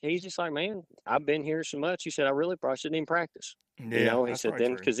just like, man, I've been here so much. He said, I really probably shouldn't even practice. Yeah, he said,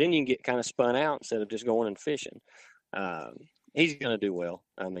 because then you can get kind of spun out instead of just going and fishing. He's going to do well.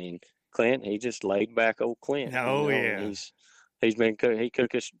 I mean, Clint, he just laid back old Clint. Oh, yeah. He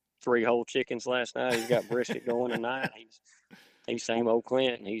cooked us 3 whole chickens last night. He's got brisket going tonight. He's same old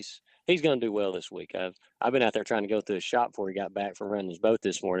Clint, and he's going to do well this week. I've been out there trying to go through his shop before he got back from running his boat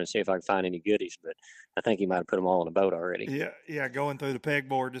this morning and see if I can find any goodies, but I think he might have put them all on a boat already. Yeah, going through the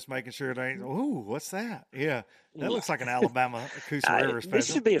pegboard, just making sure it ain't. Ooh, what's that? Yeah, that looks like an Alabama Coosa River special.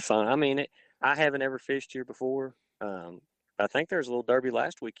 This should be a fun. I mean, I haven't ever fished here before. I think there was a little derby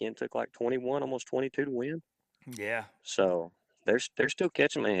last weekend. Took like 21, almost 22 to win. Yeah. So they're still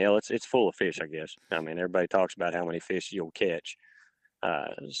catching them. Hell, it's full of fish, I guess. I mean, everybody talks about how many fish you'll catch.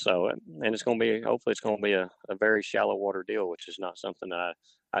 And it's going to be, hopefully it's going to be a very shallow water deal, which is not something that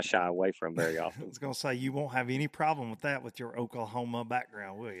I shy away from very often. I was going to say, you won't have any problem with that with your Oklahoma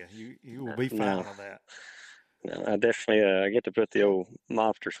background, will you? You will be fine with that. No, I definitely I get to put the old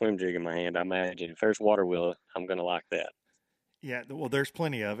mobster swim jig in my hand. I imagine if there's water wheel, I'm going to like that. Yeah, well, there's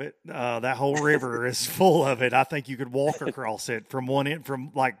plenty of it. That whole river is full of it. I think you could walk across it from one end,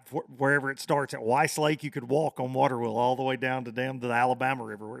 from like wherever it starts at Weiss Lake. You could walk on water wheel all the way down to the Alabama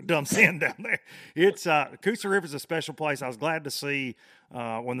River where it dumps in down there. It's Coosa River is a special place. I was glad to see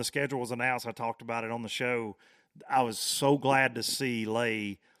when the schedule was announced. I talked about it on the show. I was so glad to see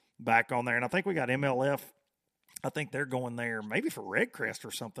Lay back on there, and I think we got MLF. I think they're going there maybe for Red Crest or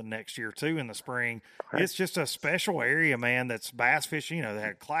something next year too in the spring. Right. It's just a special area, man, that's bass fishing. You know, they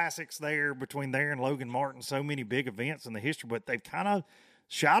had classics there between there and Logan Martin, so many big events in the history, but they've kind of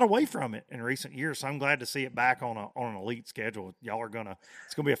shied away from it in recent years. So I'm glad to see it back on an elite schedule.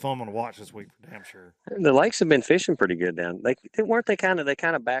 It's gonna be a fun one to watch this week for damn sure. The lakes have been fishing pretty good down. They kind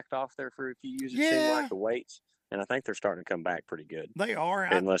of backed off there for a few years. It seemed like the weights, and I think they're starting to come back pretty good. They are,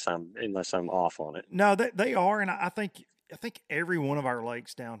 unless I'm off on it. No, they are, and I think every one of our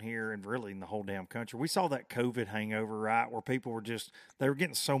lakes down here, and really in the whole damn country, we saw that COVID hangover, right, where people were they were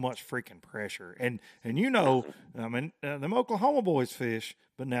getting so much freaking pressure, and I mean, them Oklahoma boys fish,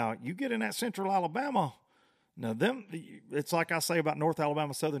 but now you get in that Central Alabama. Now, it's like I say about North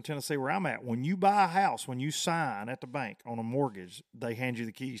Alabama, Southern Tennessee, where I'm at. When you buy a house, when you sign at the bank on a mortgage, they hand you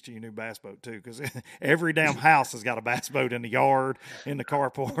the keys to your new bass boat, too, because every damn house has got a bass boat in the yard, in the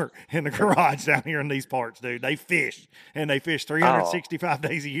carport, in the garage down here in these parts, dude. They fish, and they fish 365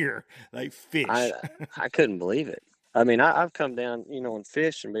 days a year. They fish. I couldn't believe it. I mean, I've come down, and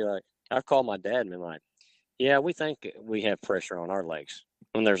fish and be like, I've called my dad and been like, yeah, we think we have pressure on our lakes.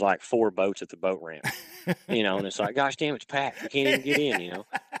 When there's like 4 boats at the boat ramp, and it's like, gosh damn, it's packed. You can't even get in,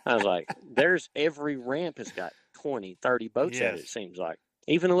 I was like, every ramp has got 20, 30 boats at it seems like.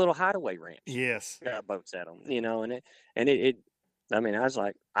 Even the little hideaway ramps. Yes. Got boats at them, I mean, I was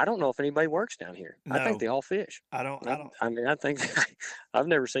like, I don't know if anybody works down here. No, I think they all fish. I think I've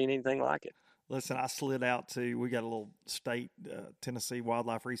never seen anything like it. Listen, I slid out we got a little state Tennessee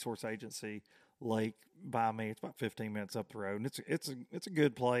Wildlife Resource Agency lake by me. It's about 15 minutes up the road, and it's a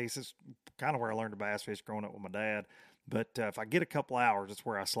good place. It's kind of where I learned to bass fish growing up with my dad. But if I get a couple hours, it's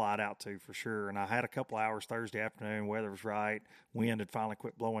where I slide out to for sure. And I had a couple hours Thursday afternoon. Weather was right. Wind had finally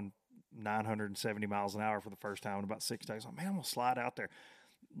quit blowing 970 miles an hour for the first time in about 6 days. I'm like, man, I'm gonna slide out there.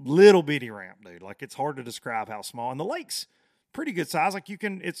 Little bitty ramp, dude. Like, it's hard to describe how small. And the lake's pretty good size. Like,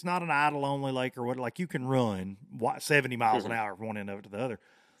 it's not an idle only lake or what. Like, you can run 70 miles an hour from one end of it to the other.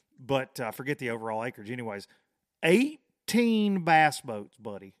 But forget the overall acreage. Anyways, 18 bass boats,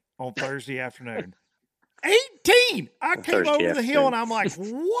 buddy, on Thursday afternoon. 18! I came over the hill, and I'm like,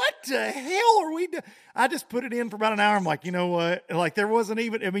 what the hell are we doing? I just put it in for about an hour. I'm like, you know what? Like, there wasn't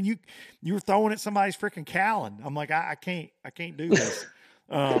even – I mean, you were throwing at somebody's freaking cowling. I'm like, I can't do this.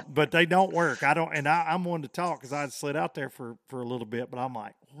 But they don't work. I'm one to talk because I slid out there for a little bit, but I'm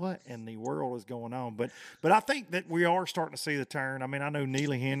like, what in the world is going on? But I think that we are starting to see the turn. I mean, I know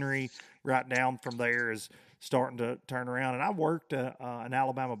Neely Henry right down from there is starting to turn around. And I worked an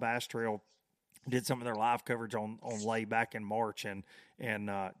Alabama Bass Trail, did some of their live coverage on lay back in March, and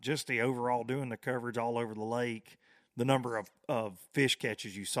just the overall doing the coverage all over the lake. The number of fish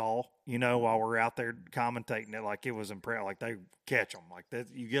catches you saw, while we're out there commentating it, like, it was impressive. Like, they catch them like that.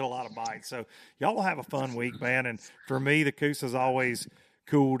 You get a lot of bites. So y'all will have a fun week, man. And for me, the Coosa is always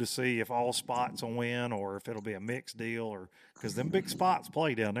cool to see if all spots will win or if it'll be a mixed deal, or because them big spots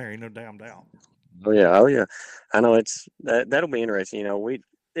play down there. Ain't no damn doubt. Oh yeah. I know that'll be interesting.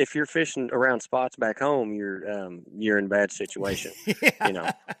 If you're fishing around spots back home, you're in a bad situation.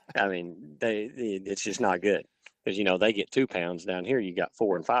 Yeah. I mean, it's just not good. Because they get 2 pounds down here, you got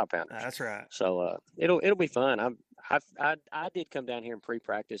 4 and 5 pounders. That's right. So it'll be fun. I did come down here in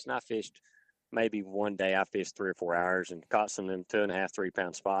pre-practice, and I fished maybe one day. I fished 3 or 4 hours and caught some of them 2.5, 3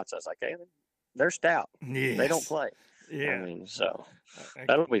 pound spots. I was like, hey, they're stout. Yes. They don't play. Yeah. I mean, so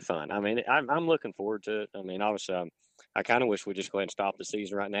that'll be fun. I mean, I'm looking forward to it. I mean, obviously, I kind of wish we'd just go ahead and stop the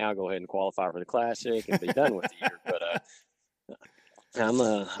season right now, go ahead and qualify for the Classic, and be done with the year. But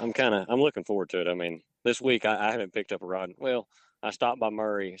I'm looking forward to it. I mean, this week I haven't picked up a rod. Well, I stopped by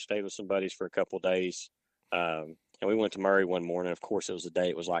Murray, stayed with some buddies for a couple of days, and we went to Murray one morning. Of course, it was the day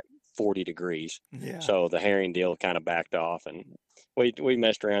it was like 40 degrees. Yeah. So the herring deal kind of backed off, and we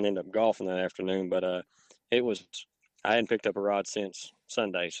messed around, ended up golfing that afternoon. But I hadn't picked up a rod since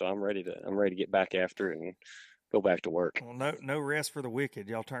Sunday, so I'm ready to get back after it and go back to work. Well, no rest for the wicked.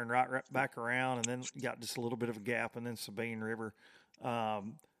 Y'all turned right back around, and then got just a little bit of a gap, and then Sabine River.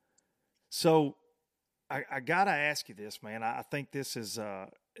 So I got to ask you this, man. I think this is,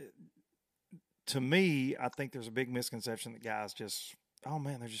 to me, I think there's a big misconception that guys just, oh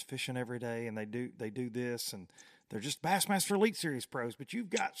man, they're just fishing every day, and they do this, and they're just Bassmaster Elite Series pros. But you've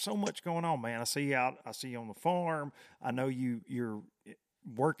got so much going on, man. I see you on the farm. I know you're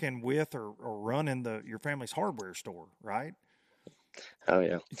working with or running your family's hardware store, right? Oh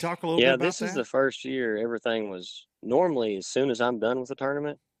yeah. You talk a little bit about that? Yeah, this is the first year everything was normally as soon as I'm done with the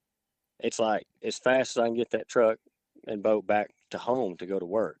tournament, it's like as fast as I can get that truck and boat back to home to go to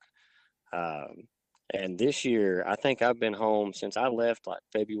work. And this year, I think I've been home since I left like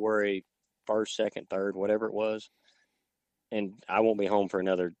February 1st, 2nd, 3rd, whatever it was. And I won't be home for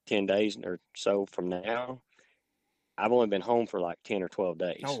another 10 days or so from now. I've only been home for like 10 or 12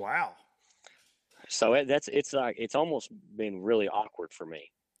 days. Oh, wow. So it's almost been really awkward for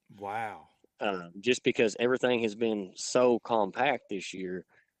me. Wow. Just because everything has been so compact this year.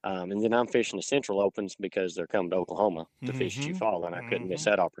 And then I'm fishing the Central Opens because they're coming to Oklahoma to fish Sioux Fall, and I couldn't miss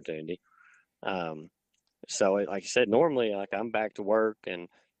that opportunity. So like I said, normally like I'm back to work, and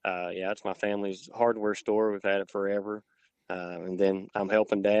it's my family's hardware store. We've had it forever. And then I'm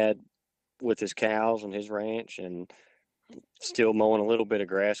helping Dad with his cows and his ranch, and still mowing a little bit of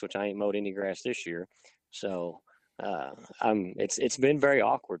grass, which I ain't mowed any grass this year. So it's been very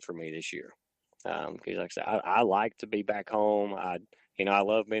awkward for me this year. Because like I said, I like to be back home. I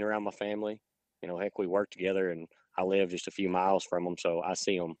love being around my family. Heck, we work together, and I live just a few miles from them, so I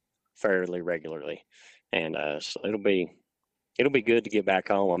see them fairly regularly. And so it'll be good to get back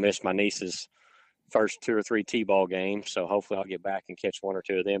home. I missed my niece's first 2 or 3 T-ball games, so hopefully I'll get back and catch 1 or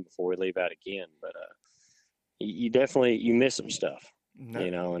 2 of them before we leave out again. But you definitely miss some stuff, and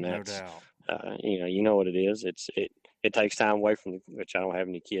that's no doubt. You know what it is. It takes time away from which I don't have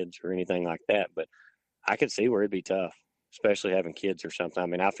any kids or anything like that, but I could see where it'd be tough, especially having kids or something. I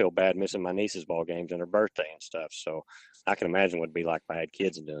mean, I feel bad missing my niece's ball games and her birthday and stuff. So I can imagine what it'd be like if I had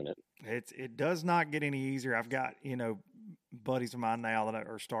kids doing it. It does not get any easier. I've got, buddies of mine now that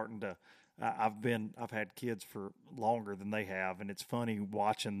are starting to, I've had kids for longer than they have. And it's funny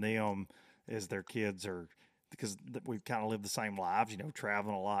watching them as their kids are, because we kind of live the same lives,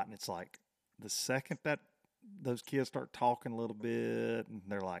 traveling a lot. And it's like the second that those kids start talking a little bit and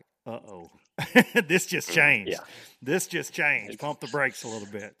they're like, uh-oh, this just changed. Yeah. This just changed. Pump the brakes a little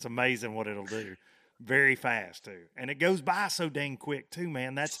bit. It's amazing what it'll do. Very fast, too. And it goes by so dang quick, too,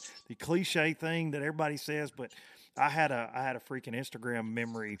 man. That's the cliche thing that everybody says. But I had a freaking Instagram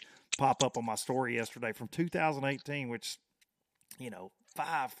memory pop up on my story yesterday from 2018, which,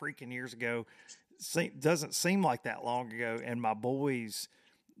 5 freaking years ago. Doesn't seem like that long ago. And my boys,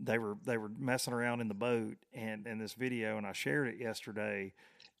 they were messing around in the boat and in this video, and I shared it yesterday.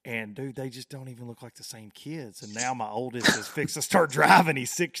 And, dude, they just don't even look like the same kids. And now my oldest is fixed to start driving.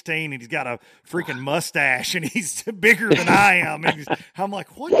 He's 16, and he's got a freaking mustache, and he's bigger than I am. And I'm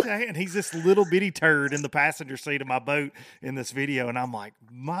like, what the heck? And he's this little bitty turd in the passenger seat of my boat in this video. And I'm like,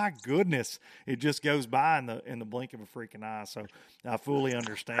 my goodness, it just goes by in the blink of a freaking eye. So I fully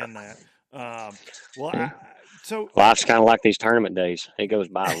understand that. Life's kind of like these tournament days. It goes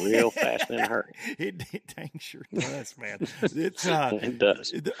by real fast in a hurry. It dang sure does, man. It's it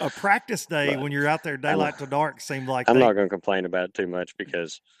does. A practice day when you're out there daylight to dark seemed like I'm not going to complain about it too much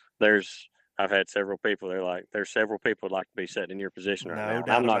because I've had several people. There's several people who'd like to be sitting in your position right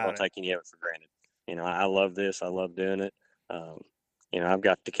now. I'm not going to take any of it for granted. I love this. I love doing it. I've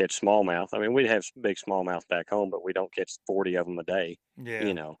got to catch smallmouth. I mean, we have big smallmouth back home, but we don't catch 40 of them a day.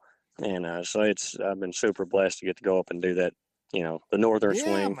 Yeah. And so I've been super blessed to get to go up and do that, the northern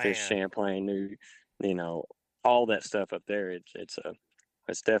swing, man. fish Champlain, all that stuff up there.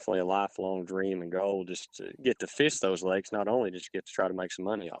 It's definitely a lifelong dream and goal just to get to fish those lakes, not only just get to try to make some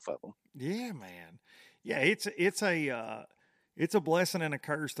money off of them. Yeah, man. Yeah, it's a blessing and a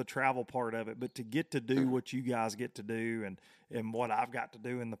curse, the travel part of it, but to get to do what you guys get to do and what I've got to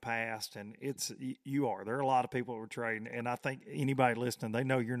do in the past, and there are a lot of people who are trading, and I think anybody listening, they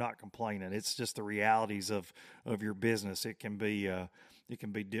know you're not complaining. It's just the realities of your business. It can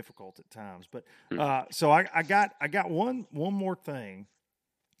be difficult at times, but so I got one more thing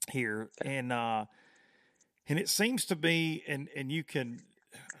here, and it seems to be, and you can.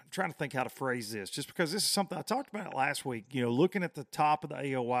 I'm trying to think how to phrase this, just because this is something I talked about last week. Looking at the top of the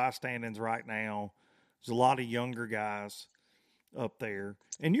AOY standings right now, there's a lot of younger guys up there.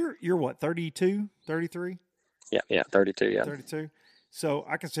 And you're what, 32, 33? Yeah, 32, yeah. 32. So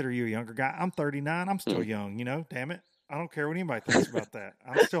I consider you a younger guy. I'm 39. I'm still young, damn it. I don't care what anybody thinks about that.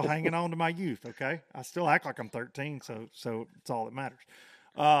 I'm still hanging on to my youth, okay? I still act like I'm 13, so it's all that matters.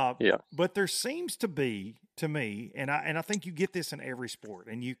 Yeah. But there seems to be, to me, and I think you get this in every sport,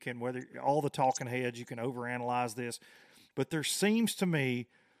 and you can, whether all the talking heads, you can overanalyze this, but there seems to me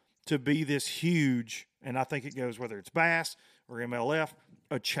to be this huge, and I think it goes whether it's bass or MLF,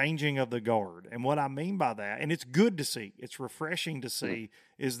 a changing of the guard. And what I mean by that, and it's good to see, it's refreshing to see,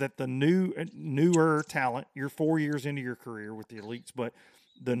 is that the newer talent, you're 4 years into your career with the elites, but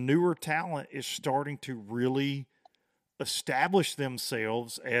the newer talent is starting to really establish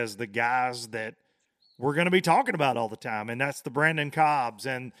themselves as the guys that we're going to be talking about all the time. And that's the Brandon Cobbs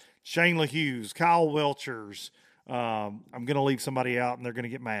and Shane LaHughes, Kyle Welchers. I'm going to leave somebody out and they're going to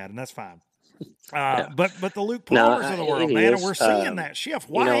get mad, and that's fine. But the Luke Palmers of the world, man, and we're seeing that shift.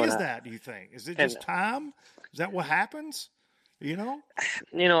 Why is that, do you think? Is it just time? Is that what happens?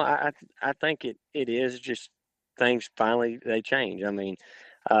 I think it is just things finally, they change. I mean,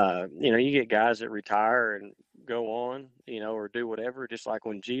 You get guys that retire and go on, or do whatever. Just like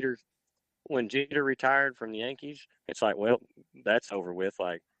when Jeter retired from the Yankees, it's like, well, that's over with.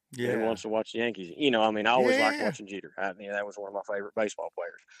 Like, who Yeah. wants to watch the Yankees? I mean, I always liked Yeah. watching Jeter. That was one of my favorite baseball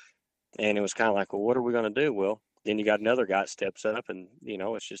players. And it was kind of like, well, what are we going to do? Well, then you got another guy that steps up, and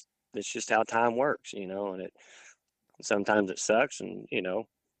it's just how time works, and sometimes it sucks,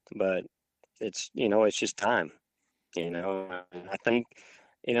 but it's just time, And I think,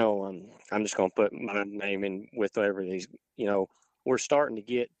 I'm just going to put my name in with whatever these, we're starting to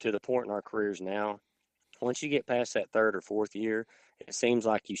get to the point in our careers now. Once you get past that third or fourth year, it seems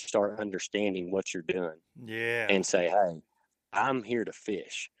like you start understanding what you're doing Yeah. and say, hey, I'm here to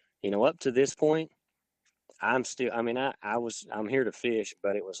fish. Up to this point, I'm here to fish,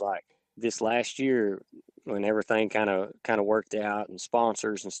 but it was like this last year when everything kind of worked out and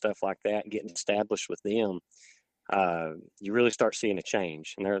sponsors and stuff like that, getting established with them, you really start seeing a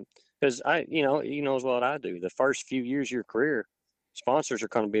change. And because you know as well as I do, the first few years of your career, sponsors are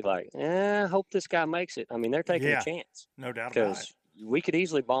going to be like, I hope this guy makes it. I mean, they're taking a chance. No doubt about it. Because we could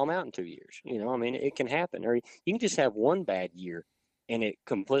easily bomb out in 2 years. I mean, it can happen. Or you can just have one bad year and it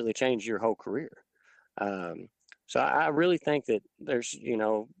completely changed your whole career. So I really think that there's,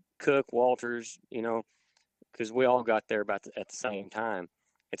 Cook, Walters, because we all got there at the same time.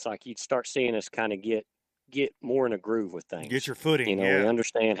 It's like you'd start seeing us kind of get more in a groove with things. Get your footing. We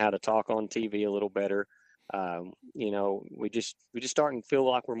understand how to talk on TV a little better. We just starting to feel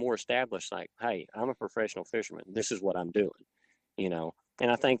like we're more established. Like, hey, I'm a professional fisherman. This is what I'm doing.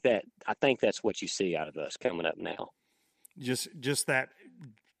 And I think that's what you see out of us coming up now. Just that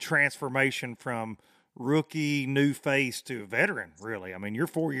transformation from rookie, new face to veteran, really. I mean, you're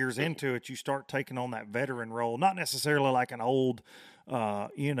 4 years into it. You start taking on that veteran role, not necessarily like an old,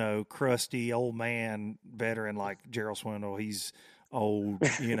 crusty old man veteran like Gerald Swindle. He's old,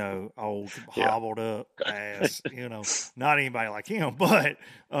 old, hobbled up ass, not anybody like him, but,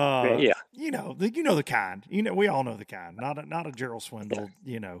 the kind, we all know the kind, not a Gerald Swindle,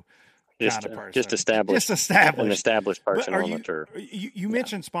 kind of person. Just established. An established person on the tour. You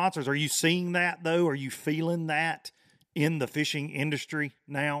mentioned sponsors. Are you seeing that, though? Are you feeling that in the fishing industry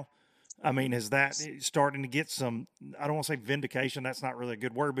now? I mean, is that starting to get some, I don't want to say vindication. That's not really a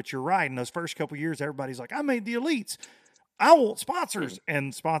good word, but you're right. In those first couple of years, everybody's like, I made the elites. I want sponsors.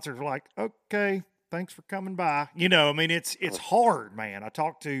 And sponsors are like, okay, thanks for coming by. It's hard, man. I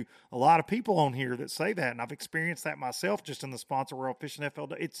talk to a lot of people on here that say that, and I've experienced that myself just in the sponsor world, fishing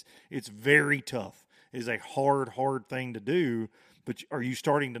FLW. It's very tough. It is a hard thing to do. But are you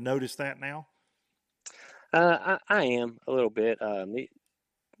starting to notice that now? I am a little bit.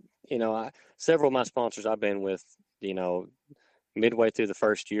 Several of my sponsors I've been with, midway through the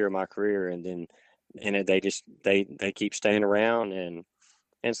first year of my career, and they keep staying around, and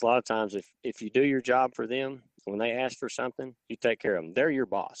it's a lot of times if you do your job for them, when they ask for something, you take care of them. They're your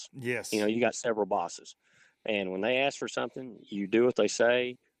boss. Yes. You got several bosses, and when they ask for something, you do what they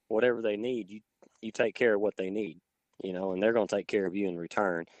say. Whatever they need, you take care of what they need. And they're going to take care of you in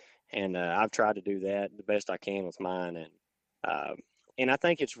return. And I've tried to do that the best I can with mine, and I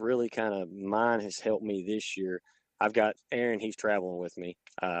think it's really mine has helped me this year. I've got Aaron, he's traveling with me,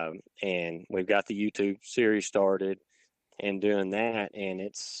 and we've got the YouTube series started and doing that, and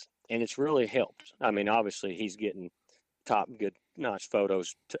it's really helped. I mean, obviously he's getting top good notch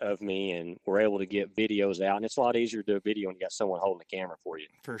photos of me, and we're able to get videos out, and it's a lot easier to do a video when you got someone holding the camera for you,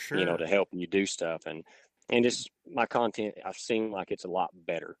 for sure, to help you do stuff. And just my content, I've seen like it's a lot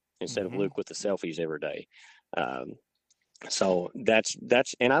better instead of Luke with the selfies every day. So that's,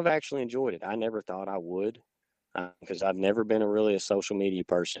 and I've actually enjoyed it. I never thought I would, because I've never been a social media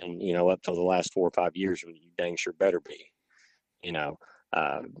person, up till the last 4 or 5 years, when you dang sure better be,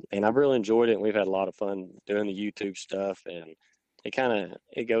 and I've really enjoyed it. And we've had a lot of fun doing the YouTube stuff, and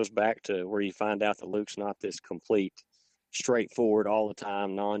it goes back to where you find out that Luke's not this complete, straightforward all the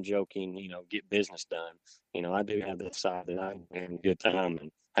time, non-joking, get business done. I do have that side that I'm having a good time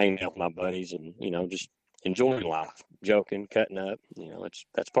and hanging out with my buddies and, just enjoying life, joking, cutting up,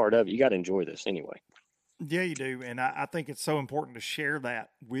 that's part of it. You got to enjoy this anyway. Yeah, you do. And I think it's so important to share that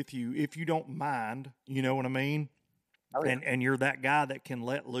with you if you don't mind, you know what I mean? Oh, yeah. And you're that guy that can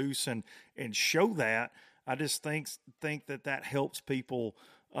let loose and show that. I just think that helps people,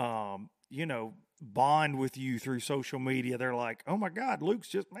 bond with you through social media. They're like, oh my God,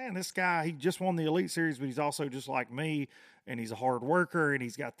 Luke's this guy, he just won the Elite Series, but he's also just like me, and he's a hard worker, and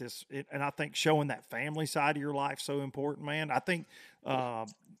he's got this. And I think showing that family side of your life is so important, man. I think,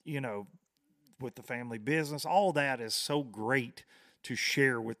 with the family business, all that is so great to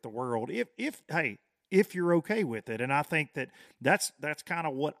share with the world. If hey, if you're okay with it. And I think that's kind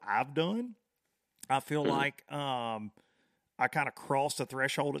of what I've done. I feel like I kind of crossed a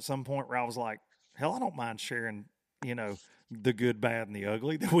threshold at some point where I was like, hell, I don't mind sharing, the good, bad, and the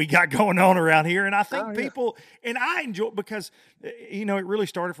ugly that we got going on around here. And I think people, and I enjoy it because, it really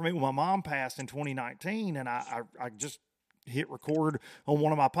started for me when my mom passed in 2019, and I just hit record on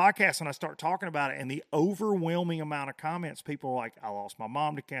one of my podcasts and I start talking about it, and the overwhelming amount of comments, people are like, I lost my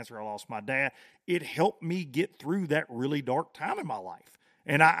mom to cancer, I lost my dad. It helped me get through that really dark time in my life.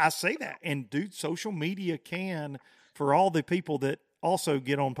 And I say that, and dude, social media can, for all the people that also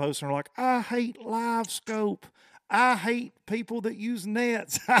get on posts and are like, I hate LiveScope, I hate people that use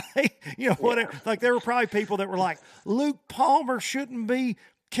nets, I hate, whatever. Like, there were probably people that were like, Luke Palmer shouldn't be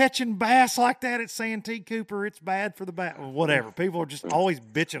catching bass like that at Santee Cooper. It's bad for the bat. Whatever. People are just always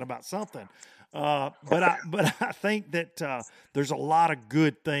bitching about something. But I think that there's a lot of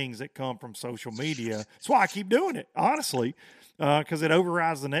good things that come from social media. That's why I keep doing it, honestly, because it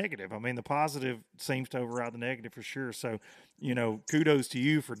overrides the negative. I mean, the positive seems to override the negative for sure. So, kudos to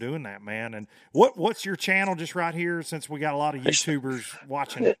you for doing that, man. And what's your channel just right here, since we got a lot of YouTubers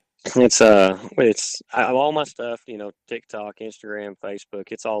watching it? It's all my stuff, TikTok, Instagram,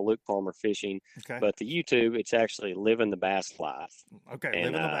 Facebook. It's all Luke Palmer Fishing. Okay. But the YouTube, it's actually Living the Bass Life. Okay,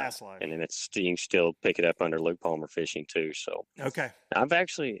 Living the Bass Life. And then you can still pick it up under Luke Palmer Fishing too. So okay,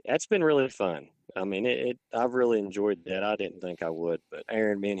 that's been really fun. I mean, I've really enjoyed that. I didn't think I would, but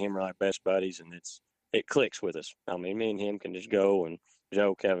Aaron, me and him are like best buddies, and it clicks with us. I mean, me and him can just go and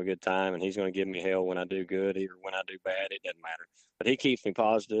joke, have a good time, and he's going to give me hell when I do good, either when I do bad. It doesn't matter. But he keeps me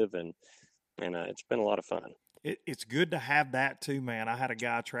positive, and it's been a lot of fun. It's good to have that too, man. I had a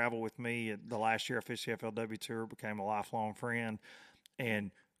guy travel with me the last year I fished the FLW Tour, became a lifelong friend,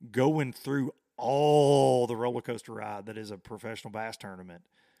 and going through all the roller coaster ride that is a professional bass tournament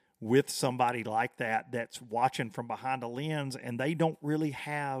with somebody like that that's watching from behind a lens, and they don't really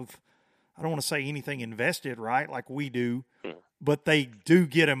have, I don't want to say anything invested, right, like we do, but they do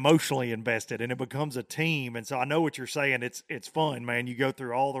get emotionally invested, and it becomes a team. And so I know what you're saying. It's fun, man. You go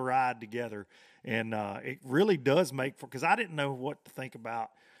through all the ride together, and it really does make for, because I didn't know what to think about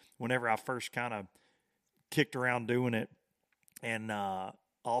whenever I first kind of kicked around doing it. And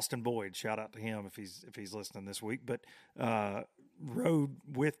Austin Boyd, shout out to him if he's listening this week, but rode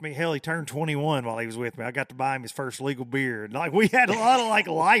with me. Hell, he turned 21 while he was with me. I got to buy him his first legal beer. And like, we had a lot of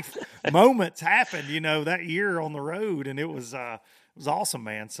life moments happen, that year on the road, and it was awesome,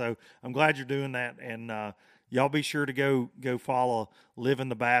 man. So I'm glad you're doing that, and y'all be sure to go follow Living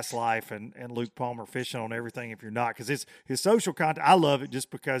the Bass Life and Luke Palmer Fishing on everything if you're not, because his social content, I love it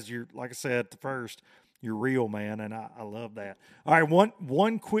just because you're, like I said at the first, you're real, man, and I love that. All right,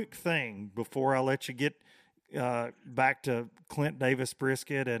 one quick thing before I let you get back to Clint Davis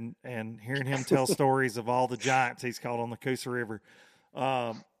brisket and hearing him tell stories of all the giants he's caught on the Coosa River.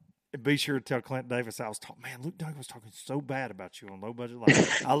 Be sure to tell Clint Davis I was talking. Man, Luke Doug was talking so bad about you on Low Budget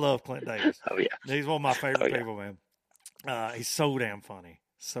Life. I love Clint Davis. Oh yeah, he's one of my favorite people, man. He's so damn funny,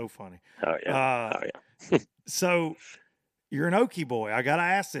 so funny. Oh yeah, So you're an Okie boy. I got to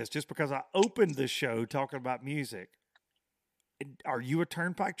ask this just because I opened this show talking about music. Are you a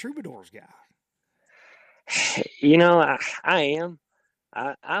Turnpike Troubadours guy? I am.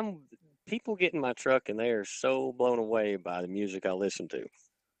 I'm. People get in my truck and they are so blown away by the music I listen to,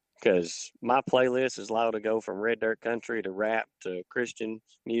 because my playlist is allowed to go from red dirt country to rap to Christian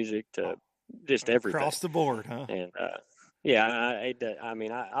music to just everything across the board, huh? And I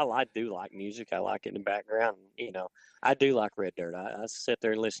do like music. I like it in the background. I do like red dirt. I sit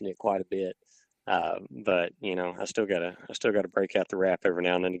there and listen to it quite a bit. But I still gotta break out the rap every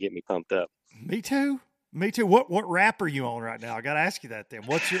now and then to get me pumped up. Me too. What rap are you on right now? I got to ask you that then.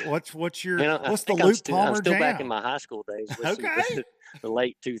 What's the Luke Palmer I'm still jam? back in my high school days. Okay. The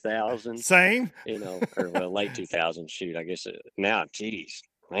late 2000s. Same. Late 2000s. Shoot, I guess now, geez,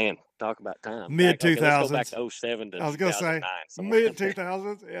 man, talk about time. Mid 2000s. Let's go back to 07 to I was gonna say mid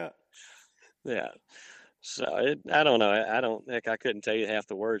 2000s. Yeah. Yeah. So I don't know. I don't think I couldn't tell you half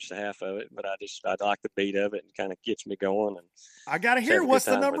the words to half of it, but I like the beat of it and kind of gets me going. And I got to hear what's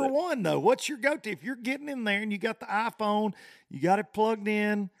the number one though. What's your go-to if you're getting in there and you got the iPhone, you got it plugged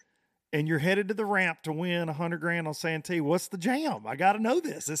in, and you're headed to the ramp to win $100,000 on Santee? What's the jam? I got to know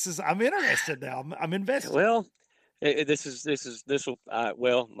this. I'm interested now. I'm invested. Well,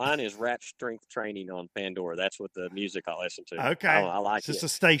 mine is Rap Strength Training on Pandora. That's what the music I listen to. Okay, I like it's just a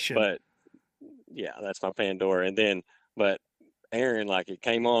station, but. Yeah, that's my Pandora. And then, but Aaron, it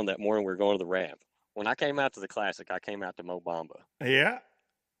came on that morning we were going to the ramp. When I came out to the Classic, I came out to Mo Bamba. Yeah.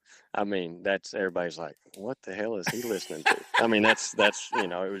 I mean, everybody's like, what the hell is he listening to? I mean, that's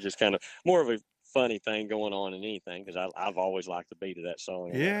it was just kind of more of a funny thing going on in anything, because I've always liked the beat of that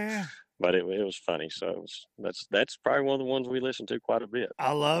song. Yeah. But it was funny. So that's probably one of the ones we listen to quite a bit.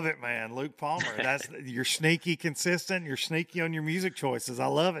 I love it, man. Luke Palmer. You're sneaky consistent. You're sneaky on your music choices. I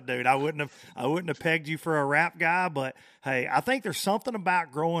love it, dude. I wouldn't have pegged you for a rap guy, but hey, I think there's something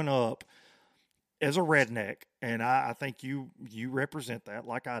about growing up as a redneck, and I think you represent that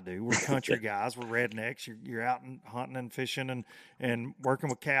like I do. We're country guys. We're rednecks. You're out and hunting and fishing and working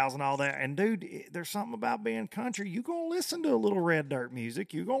with cows and all that. And, dude, there's something about being country. You're going to listen to a little red dirt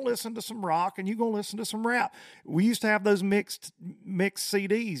music. You're going to listen to some rock, and you're going to listen to some rap. We used to have those mixed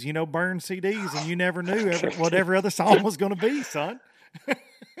CDs, burned CDs, and you never knew what every other song was going to be, son.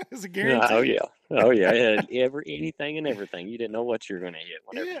 It's a guarantee. Oh yeah. Anything and everything. You didn't know what you were going to hit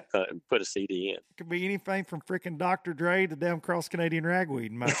whenever you put a CD in. It could be anything from freaking Dr. Dre to damn Cross Canadian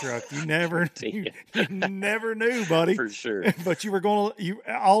Ragweed in my truck. You never, you never knew, buddy. For sure. But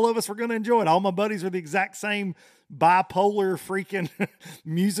all of us were going to enjoy it. All my buddies were the exact same bipolar freaking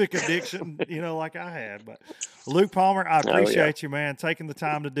music addiction, like I had. But Luke Palmer, I appreciate you, man, taking the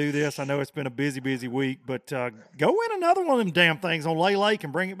time to do this. I know it's been a busy, busy week, but go win another one of them damn things on Lay Lake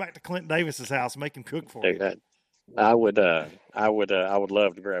and bring it back to Clint Davis's house and make him cook for you. I would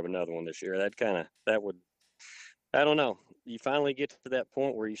love to grab another one this year. I don't know. You finally get to that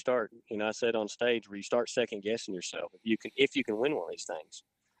point where you start, I said on stage, where you start second guessing yourself. If you can win one of these things,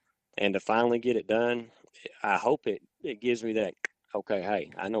 and to finally get it done, I hope it gives me that, okay,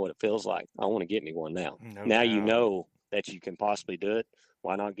 hey, I know what it feels like. I want to get me one now. No now doubt. You know that you can possibly do it.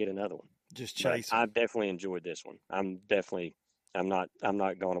 Why not get another one? Just chase it. I've definitely enjoyed this one. I'm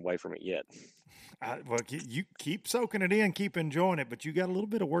not going away from it yet. Well, you keep soaking it in, keep enjoying it, but you got a little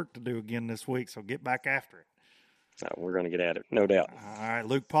bit of work to do again this week, so get back after it. We're going to get at it, no doubt. All right,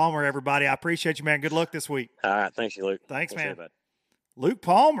 Luke Palmer, everybody. I appreciate you, man. Good luck this week. All right, thanks you, Luke. Thanks, man. Everybody. Luke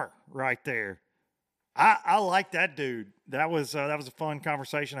Palmer right there. I like that dude. That was a fun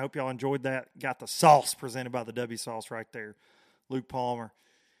conversation. I hope y'all enjoyed that. Got the sauce presented by the W Sauce right there. Luke Palmer.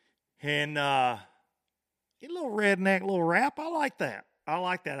 And a little redneck, little rap. I like that.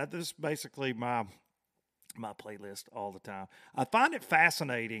 This is basically my playlist all the time. I find it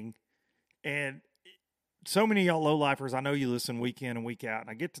fascinating, and so many of y'all low-lifers, I know you listen week in and week out, and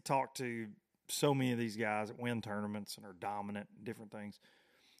I get to talk to so many of these guys that win tournaments and are dominant and different things.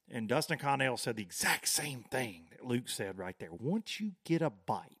 And Dustin Connell said the exact same thing that Luke said right there. Once you get a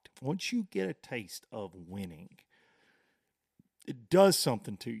bite, once you get a taste of winning, it does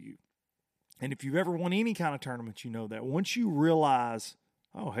something to you. And if you've ever won any kind of tournament, you know that. Once you realize,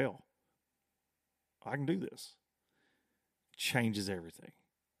 oh, hell, I can do this, it changes everything.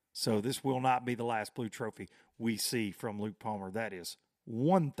 So this will not be the last blue trophy we see from Luke Palmer. That is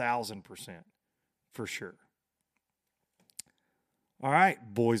 1,000% for sure. All right,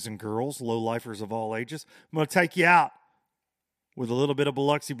 boys and girls, low-lifers of all ages. I'm going to take you out with a little bit of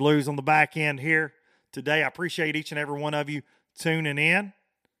Biloxi Blues on the back end here today. I appreciate each and every one of you tuning in.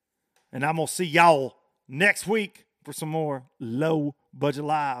 And I'm going to see y'all next week for some more Low Budget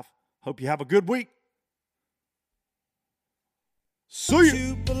Live. Hope you have a good week. See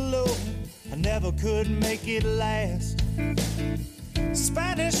you. Tupelo, I never could make it last.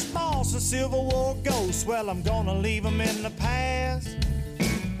 Spanish moss and Civil War ghosts, well, I'm gonna leave them in the past.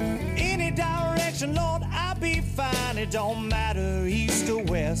 Any direction, Lord, I'll be fine. It don't matter east or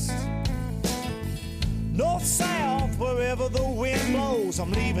west. North, south, wherever the wind blows,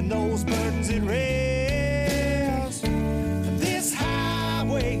 I'm leaving those burdens at rest. This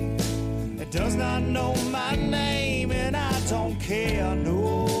highway, it does not know my name, and I don't care,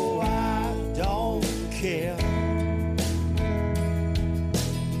 no, I don't care.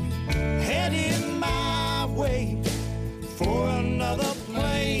 Heading my way for another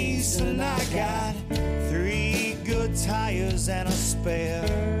place, and I got 3 good tires and a spare.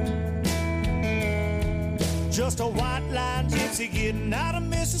 Just a white line gypsy getting out of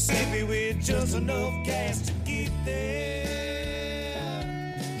Mississippi with just enough gas to get there.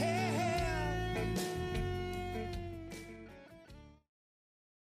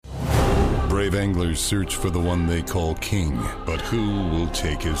 Brave anglers search for the one they call king, but who will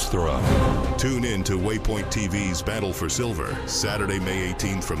take his throne? Tune in to Waypoint TV's Battle for Silver, Saturday, May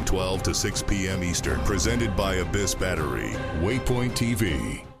 18th from 12 to 6 p.m. Eastern. Presented by Abyss Battery. Waypoint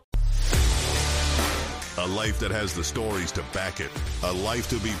TV. A life that has the stories to back it. A life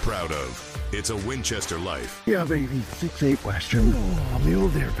to be proud of. It's a Winchester life. Yeah, baby. 6'8" Western. Oh, mule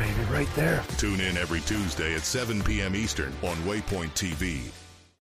deer, baby, right there. Tune in every Tuesday at 7 p.m. Eastern on Waypoint TV.